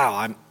saying,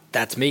 wow,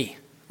 that's me,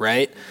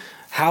 right?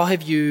 How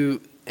have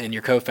you and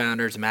your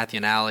co-founders, Matthew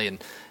and Allie,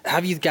 and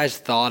have you guys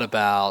thought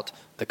about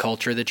the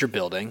culture that you're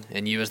building?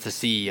 And you as the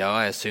CEO,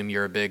 I assume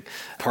you're a big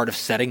part of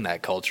setting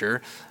that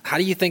culture. How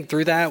do you think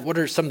through that? What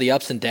are some of the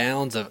ups and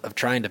downs of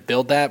trying to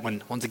build that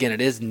when, once again, it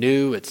is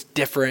new, it's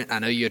different? I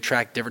know you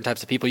attract different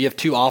types of people. You have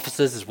 2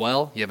 offices as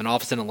well. You have an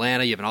office in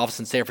Atlanta. You have an office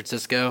in San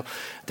Francisco.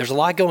 There's a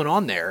lot going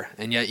on there,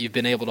 and yet you've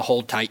been able to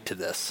hold tight to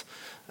this.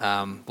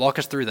 Walk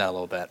us through that a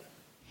little bit.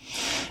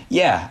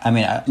 Yeah, I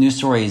mean, News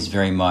Story is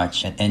very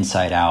much an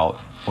inside-out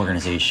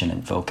organization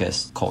and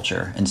focused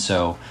culture. And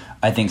so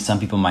I think some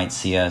people might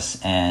see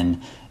us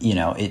and,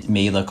 it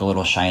may look a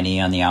little shiny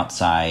on the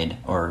outside,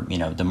 or,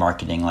 the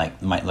marketing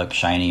might look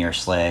shiny or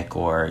slick,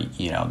 or,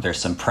 there's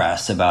some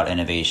press about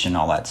innovation,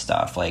 all that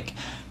stuff.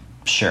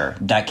 Sure,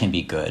 that can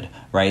be good,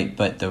 right?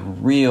 But the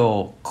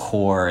real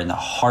core and the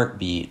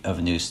heartbeat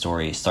of News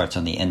Story starts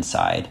on the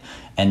inside.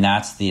 And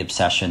that's the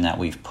obsession that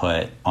we've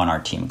put on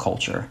our team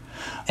culture.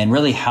 And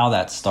really how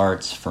that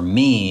starts for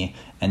me,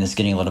 and this is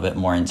getting a little bit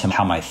more into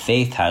how my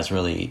faith has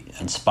really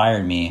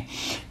inspired me,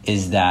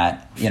 is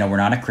that, we're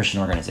not a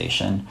Christian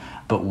organization,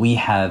 but we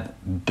have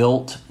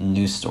built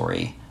News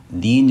Story,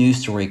 the News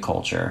Story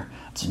culture.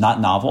 It's not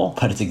novel,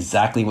 but it's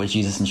exactly what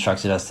Jesus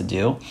instructed us to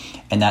do.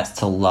 And that's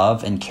to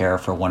love and care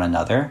for one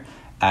another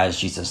as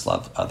Jesus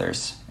loved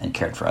others and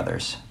cared for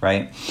others,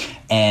 right?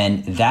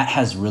 And that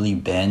has really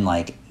been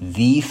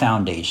the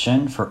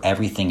foundation for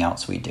everything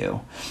else we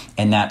do.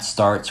 And that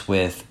starts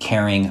with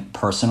caring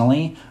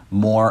personally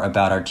more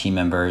about our team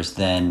members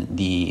than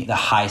the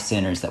high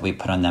standards that we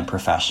put on them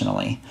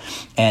professionally.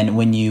 And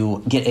when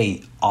you get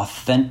a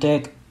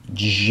authentic,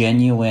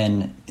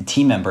 genuine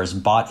team members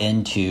bought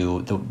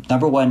into, the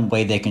number one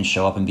way they can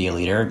show up and be a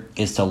leader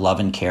is to love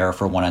and care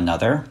for one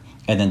another,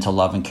 and then to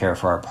love and care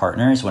for our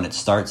partners. When it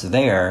starts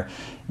there,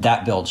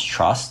 that builds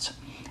trust,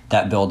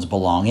 that builds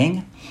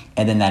belonging,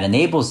 and then that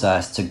enables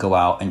us to go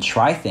out and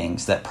try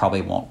things that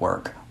probably won't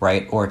work,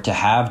 right? Or to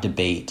have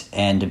debate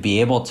and to be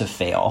able to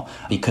fail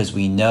because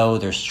we know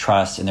there's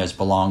trust and there's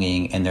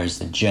belonging and there's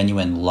the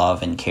genuine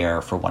love and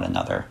care for one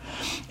another.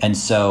 And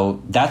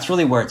so that's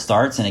really where it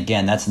starts. And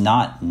again, that's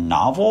not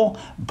novel,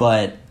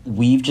 but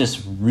we've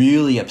just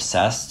really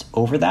obsessed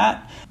over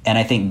that. And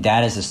I think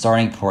that is a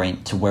starting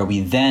point to where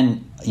we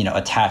then,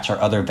 attach our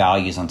other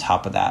values on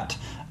top of that.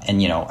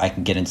 And, I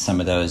can get into some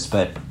of those,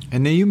 but.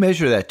 And then you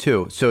measure that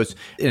too. So it's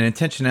an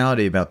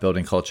intentionality about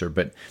building culture,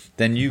 but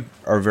then you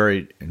are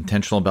very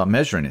intentional about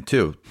measuring it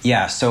too.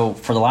 Yeah. So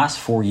for the last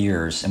 4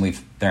 years, and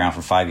we've been around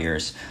for 5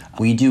 years,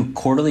 we do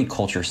quarterly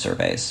culture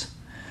surveys.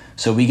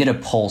 So we get a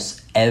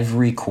pulse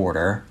every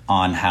quarter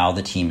on how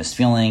the team is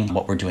feeling,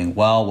 what we're doing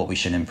well, what we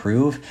should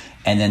improve.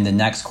 And then the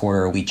next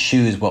quarter, we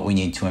choose what we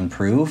need to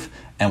improve.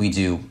 And we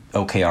do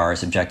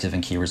OKRs, objective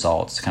and key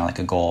results, kind of like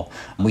a goal.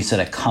 We set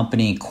a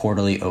company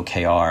quarterly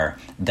OKR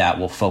that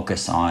will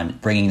focus on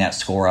bringing that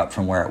score up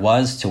from where it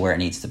was to where it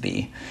needs to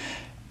be.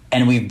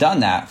 And we've done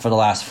that for the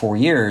last 4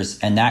 years,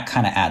 and that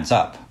kind of adds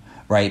up,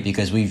 right?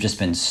 Because we've just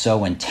been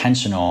so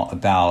intentional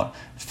about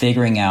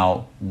figuring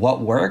out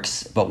what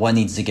works, but what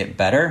needs to get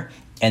better,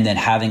 and then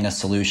having a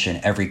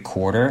solution every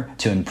quarter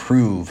to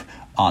improve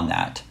on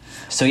that.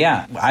 So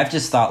yeah, I've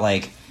just thought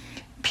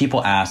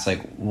people ask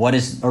what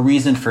is a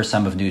reason for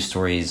some of News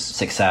Story's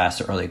success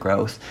or early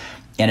growth?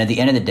 And at the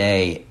end of the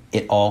day,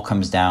 it all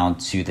comes down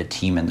to the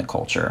team and the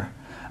culture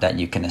that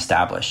you can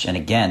establish. And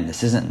again,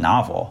 this isn't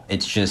novel.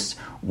 It's just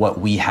what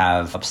we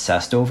have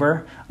obsessed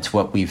over. It's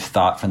what we've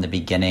thought from the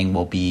beginning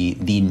will be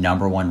the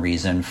number one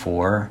reason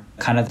for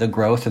kind of the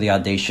growth or the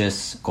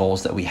audacious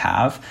goals that we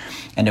have.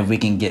 And if we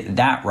can get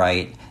that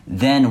right,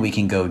 then we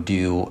can go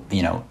do,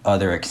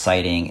 other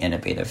exciting,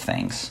 innovative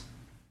things.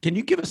 Can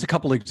you give us a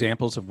couple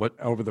examples of what,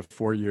 over the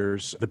 4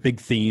 years, the big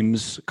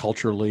themes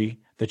culturally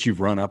that you've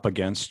run up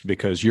against?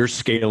 Because you're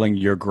scaling,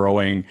 you're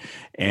growing,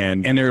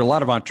 and there are a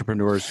lot of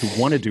entrepreneurs who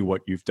want to do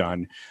what you've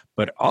done,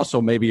 but also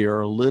maybe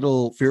are a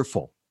little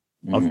fearful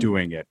of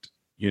doing it,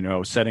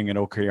 setting an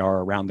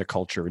OKR around the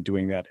culture and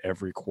doing that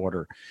every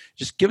quarter.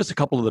 Just give us a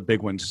couple of the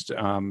big ones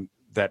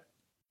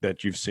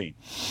that you've seen.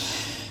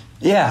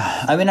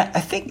 Yeah, I mean,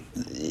 I think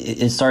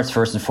it starts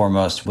first and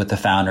foremost with the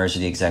founders or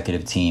the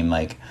executive team,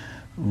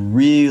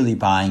 really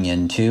buying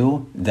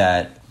into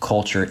that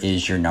culture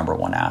is your number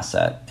one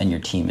asset and your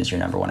team is your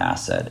number one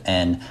asset.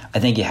 And I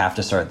think you have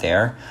to start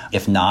there.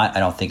 If not, I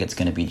don't think it's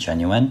going to be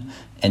genuine.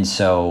 And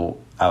so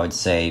I would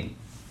say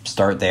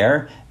start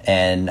there.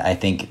 And I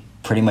think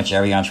pretty much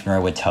every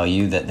entrepreneur would tell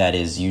you that that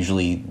is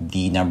usually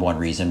the number one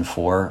reason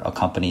for a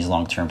company's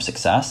long-term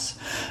success.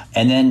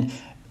 And then,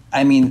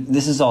 I mean,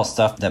 this is all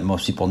stuff that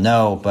most people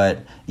know, but,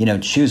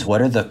 choose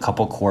what are the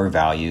couple core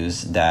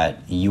values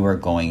that you are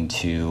going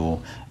to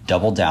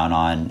double down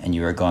on and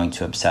you are going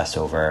to obsess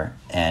over,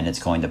 and it's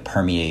going to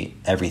permeate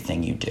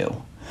everything you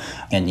do.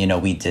 And,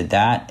 we did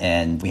that,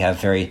 and we have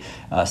very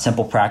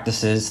simple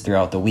practices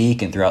throughout the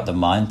week and throughout the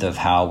month of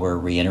how we're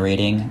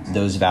reiterating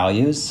those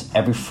values.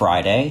 Every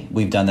Friday,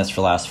 we've done this for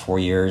the last 4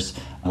 years.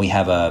 We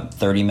have a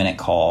 30-minute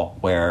call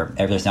where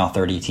there's now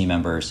 30 team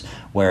members,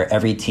 where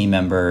every team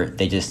member,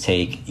 they just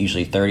take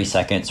usually 30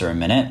 seconds or a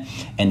minute,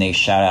 and they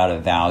shout out a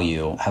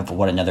value of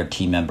what another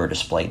team member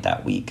displayed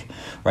that week,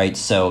 right?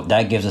 So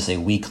that gives us a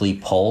weekly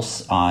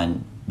pulse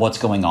on what's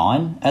going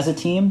on as a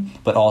team,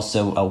 but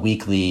also a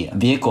weekly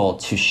vehicle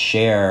to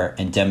share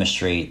and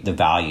demonstrate the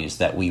values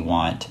that we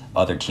want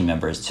other team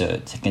members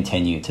to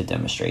continue to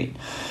demonstrate.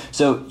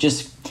 So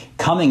just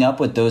coming up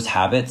with those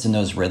habits and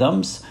those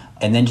rhythms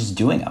and then just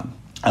doing them.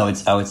 I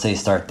would say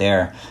start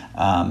there.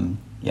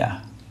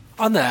 Yeah.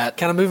 On that,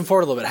 kind of moving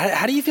forward a little bit,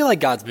 how do you feel like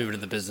God's moving in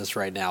the business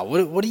right now?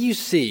 What do you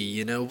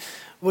see,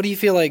 What do you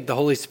feel like the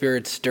Holy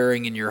Spirit's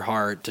stirring in your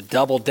heart to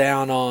double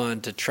down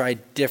on, to try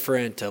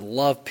different, to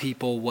love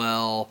people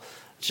well?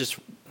 Just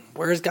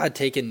where is God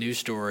taking News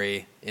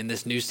Story in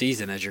this new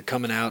season as you're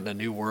coming out in a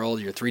new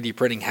world? You're 3D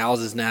printing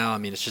houses now. I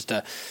mean, it's just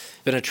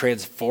been a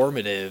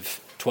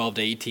transformative 12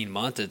 to 18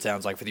 months, it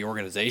sounds like, for the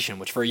organization,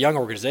 which for a young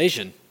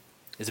organization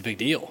is a big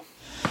deal.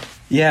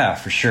 Yeah,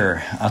 for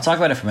sure. I'll talk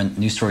about it from a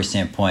News Story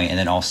standpoint, and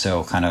then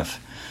also kind of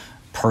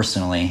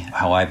personally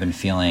how I've been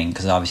feeling,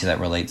 because obviously that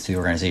relates to the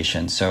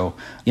organization. So,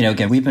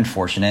 again, we've been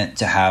fortunate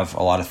to have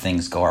a lot of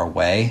things go our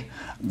way,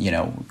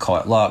 call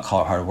it luck,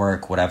 call it hard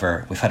work,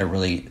 whatever. We've had a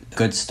really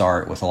good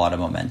start with a lot of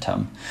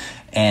momentum.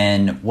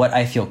 And what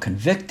I feel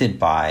convicted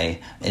by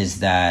is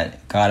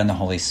that God and the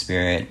Holy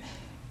Spirit,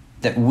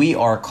 that we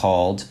are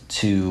called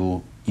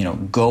to,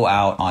 go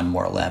out on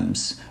more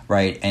limbs,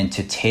 right? And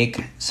to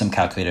take some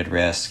calculated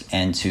risk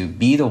and to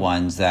be the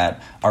ones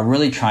that are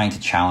really trying to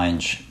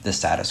challenge the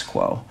status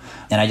quo.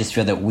 And I just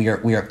feel that we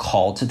are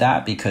called to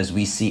that because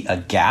we see a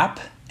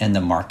gap in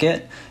the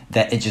market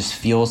that it just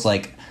feels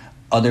like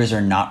others are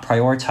not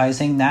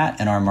prioritizing that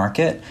in our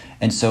market.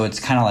 And so it's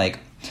kind of like,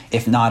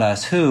 if not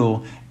us,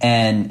 who?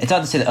 And it's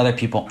not to say that other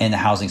people in the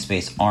housing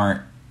space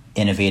aren't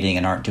innovating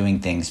and aren't doing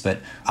things, but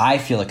I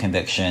feel a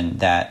conviction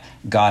that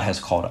God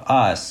has called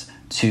us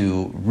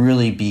to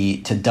really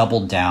to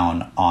double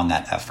down on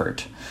that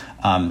effort.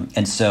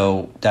 And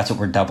so that's what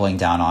we're doubling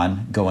down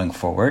on going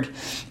forward,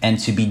 and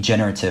to be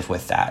generative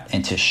with that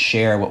and to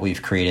share what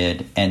we've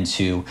created and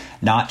to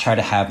not try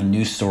to have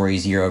news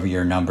stories year over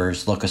year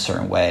numbers look a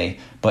certain way,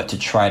 but to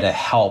try to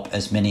help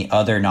as many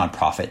other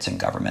nonprofits and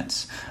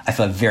governments. I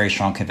feel a very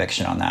strong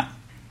conviction on that.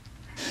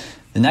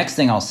 The next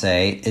thing I'll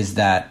say is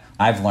that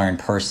I've learned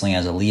personally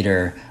as a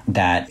leader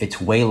that it's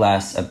way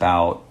less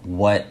about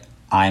what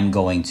I'm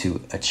going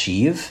to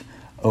achieve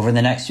over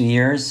the next few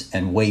years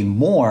and way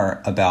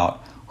more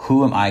about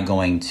who am I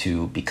going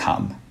to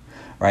become,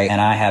 right?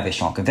 And I have a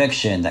strong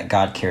conviction that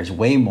God cares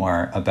way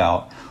more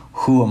about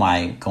who am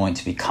I going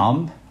to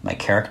become, my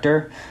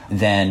character,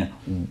 than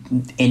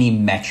any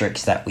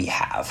metrics that we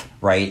have,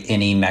 right?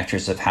 Any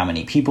metrics of how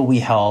many people we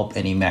help,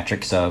 any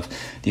metrics of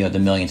the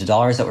millions of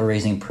dollars that we're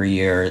raising per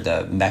year,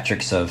 the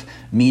metrics of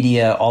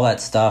media, all that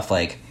stuff.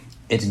 Like,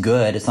 it's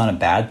good, it's not a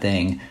bad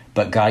thing,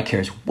 but God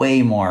cares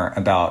way more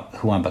about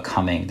who I'm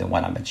becoming than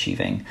what I'm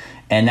achieving.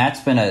 And that's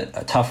been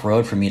a tough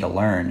road for me to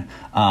learn,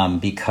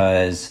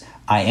 because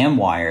I am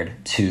wired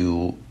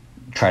to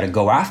try to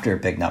go after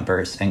big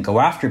numbers and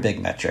go after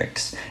big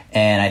metrics.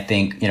 And I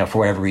think, for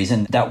whatever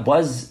reason, that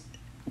was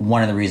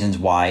one of the reasons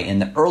why in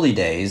the early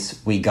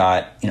days we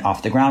got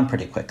off the ground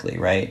pretty quickly,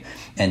 right?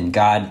 And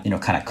God,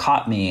 kind of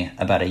caught me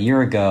about a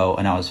year ago,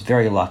 and I was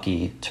very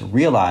lucky to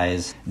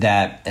realize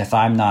that if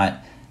I'm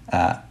not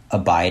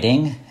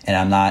abiding and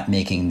I'm not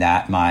making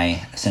that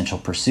my essential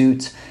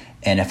pursuit,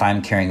 and if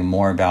I'm caring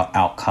more about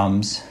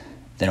outcomes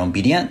than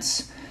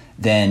obedience,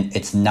 then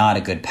it's not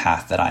a good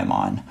path that I'm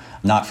on.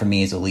 Not for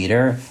me as a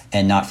leader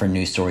and not for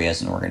News Story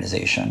as an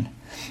organization.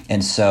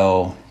 And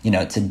so,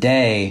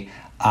 today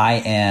I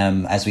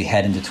am, as we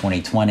head into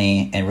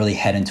 2020 and really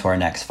head into our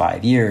next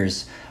 5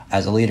 years,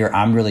 as a leader,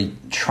 I'm really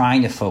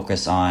trying to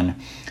focus on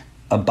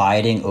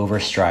abiding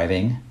over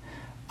striving,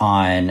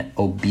 on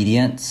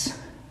obedience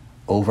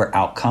over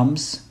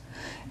outcomes,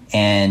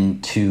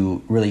 and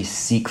to really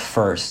seek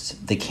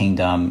first the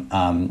kingdom,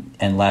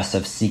 and less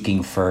of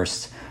seeking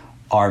first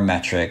our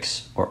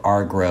metrics or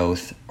our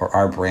growth or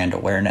our brand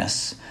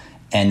awareness.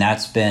 And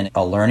that's been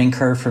a learning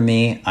curve for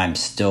me. I'm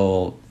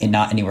still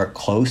not anywhere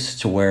close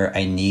to where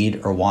I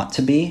need or want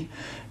to be,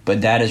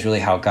 but that is really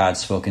how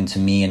God's spoken to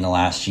me in the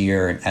last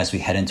year as we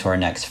head into our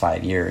next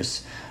 5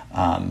 years.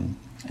 And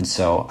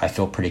so I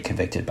feel pretty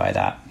convicted by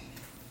that.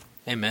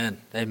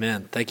 Amen.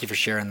 Amen. Thank you for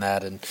sharing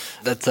that. And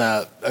that's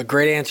a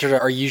great answer to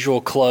our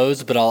usual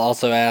close, but I'll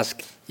also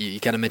ask, you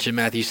kind of mentioned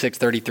Matthew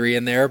 6:33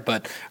 in there,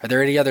 but are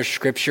there any other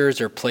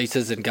scriptures or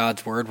places in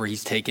God's word where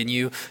he's taken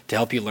you to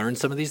help you learn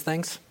some of these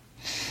things?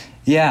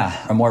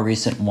 Yeah. A more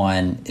recent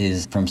one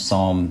is from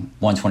Psalm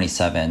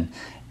 127.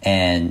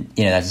 And,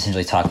 that's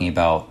essentially talking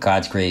about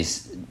God's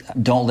grace.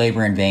 Don't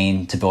labor in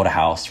vain to build a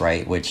house,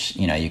 right? Which,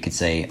 you could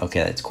say,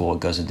 okay, that's cool. It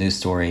goes with News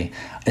Story.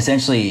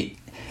 Essentially,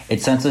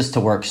 it sends us to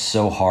work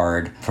so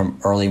hard from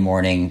early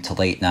morning to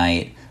late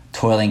night,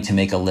 toiling to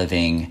make a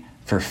living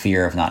for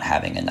fear of not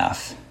having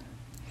enough.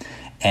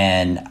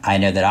 And I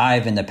know that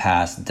I've in the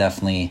past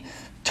definitely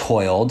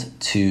toiled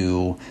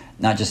to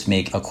not just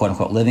make a quote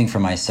unquote living for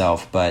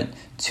myself, but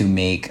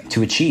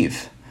to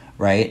achieve,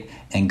 right?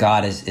 And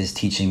God is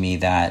teaching me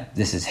that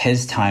this is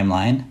his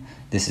timeline,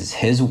 this is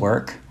his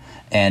work.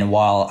 And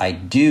while I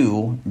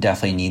do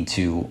definitely need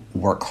to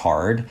work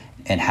hard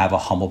and have a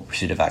humble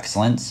pursuit of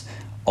excellence,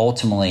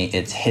 ultimately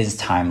it's his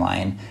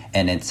timeline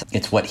and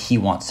it's what he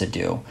wants to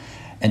do.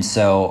 And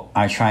so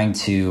I'm trying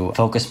to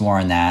focus more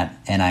on that,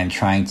 and I'm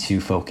trying to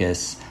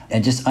focus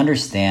and just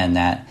understand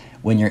that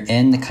when you're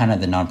in the kind of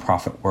the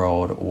nonprofit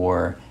world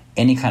or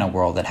any kind of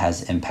world that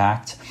has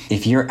impact,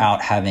 if you're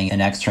out having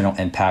an external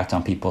impact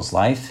on people's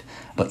life,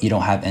 but you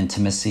don't have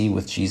intimacy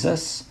with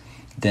Jesus,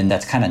 then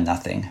that's kind of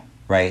nothing,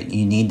 right?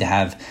 You need to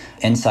have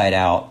inside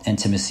out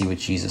intimacy with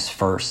Jesus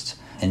first.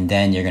 And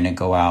then you're going to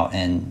go out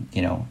and,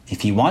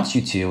 if he wants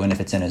you to, and if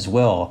it's in his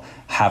will,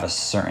 have a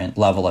certain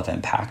level of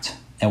impact.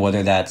 And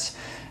whether that's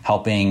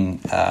helping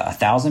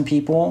 1,000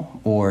 people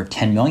or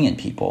 10 million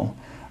people,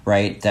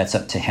 right? That's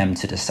up to him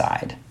to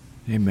decide.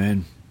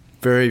 Amen.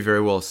 Very,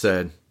 very well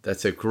said.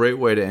 That's a great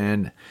way to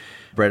end.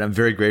 Brett, I'm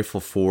very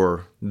grateful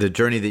for the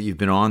journey that you've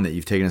been on, that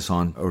you've taken us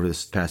on over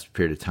this past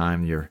period of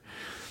time. Your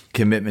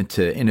commitment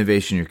to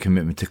innovation, your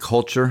commitment to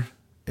culture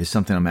is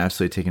something I'm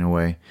absolutely taking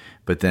away.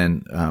 But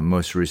then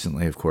most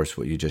recently, of course,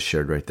 what you just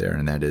shared right there,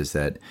 and that is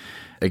that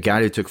a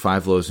guy who took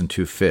 5 loaves and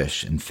 2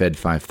 fish and fed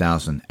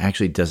 5,000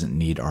 actually doesn't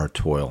need our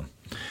toil.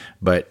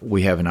 But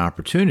we have an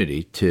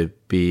opportunity to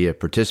be a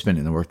participant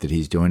in the work that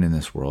he's doing in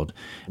this world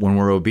when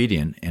we're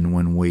obedient and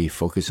when we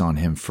focus on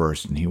him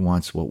first. And he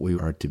wants what we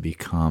are to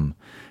become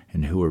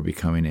and who we're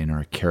becoming in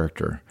our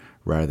character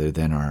rather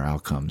than our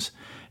outcomes.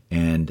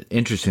 And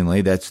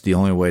interestingly, that's the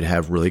only way to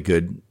have really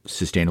good,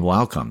 sustainable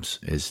outcomes,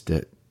 is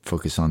to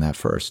focus on that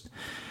first.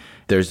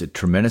 There's a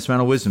tremendous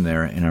amount of wisdom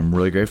there, and I'm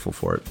really grateful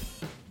for it.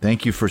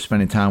 Thank you for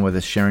spending time with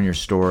us, sharing your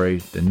story,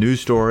 the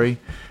News Story.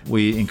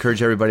 We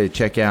encourage everybody to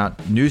check out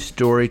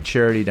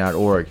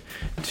newstorycharity.org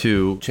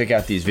to check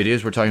out these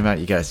videos we're talking about.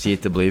 You got to see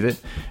it to believe it.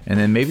 And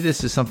then maybe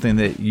this is something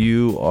that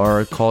you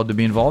are called to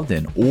be involved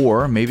in,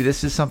 or maybe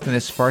this is something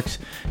that sparks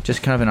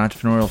just kind of an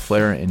entrepreneurial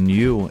flair in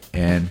you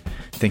and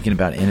thinking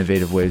about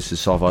innovative ways to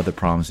solve other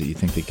problems that you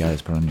think that God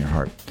has put on your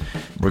heart.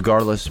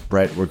 Regardless,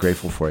 Brett, we're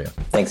grateful for you.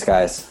 Thanks,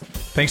 guys.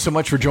 Thanks so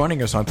much for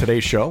joining us on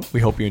today's show. We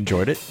hope you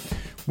enjoyed it.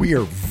 We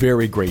are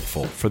very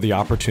grateful for the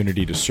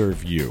opportunity to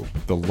serve you,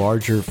 the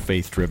larger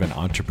faith-driven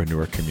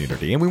entrepreneur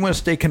community, and we want to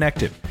stay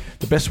connected.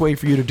 The best way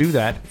for you to do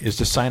that is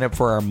to sign up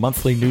for our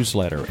monthly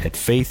newsletter at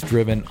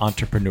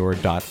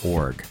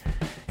faithdrivenentrepreneur.org.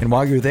 And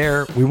while you're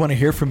there, we want to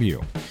hear from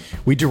you.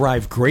 We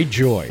derive great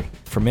joy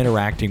from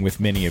interacting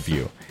with many of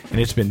you, and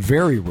it's been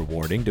very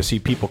rewarding to see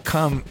people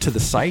come to the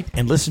site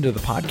and listen to the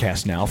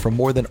podcast now from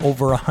more than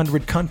over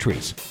 100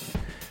 countries.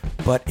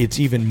 But it's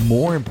even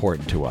more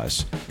important to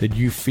us that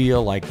you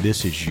feel like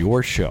this is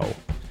your show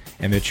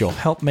and that you'll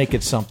help make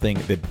it something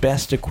that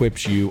best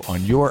equips you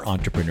on your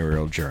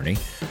entrepreneurial journey,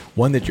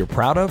 one that you're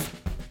proud of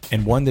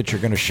and one that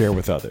you're going to share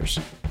with others.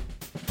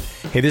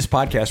 Hey, this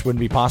podcast wouldn't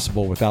be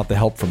possible without the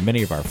help from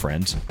many of our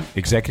friends,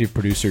 executive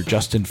producer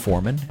Justin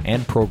Foreman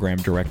and program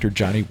director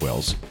Johnny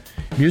Wills.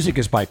 Music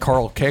is by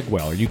Carl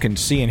Kegwell. You can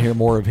see and hear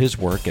more of his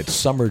work at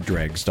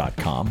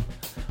summerdregs.com.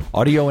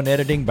 Audio and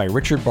editing by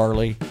Richard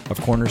Barley of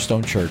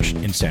Cornerstone Church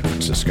in San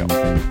Francisco.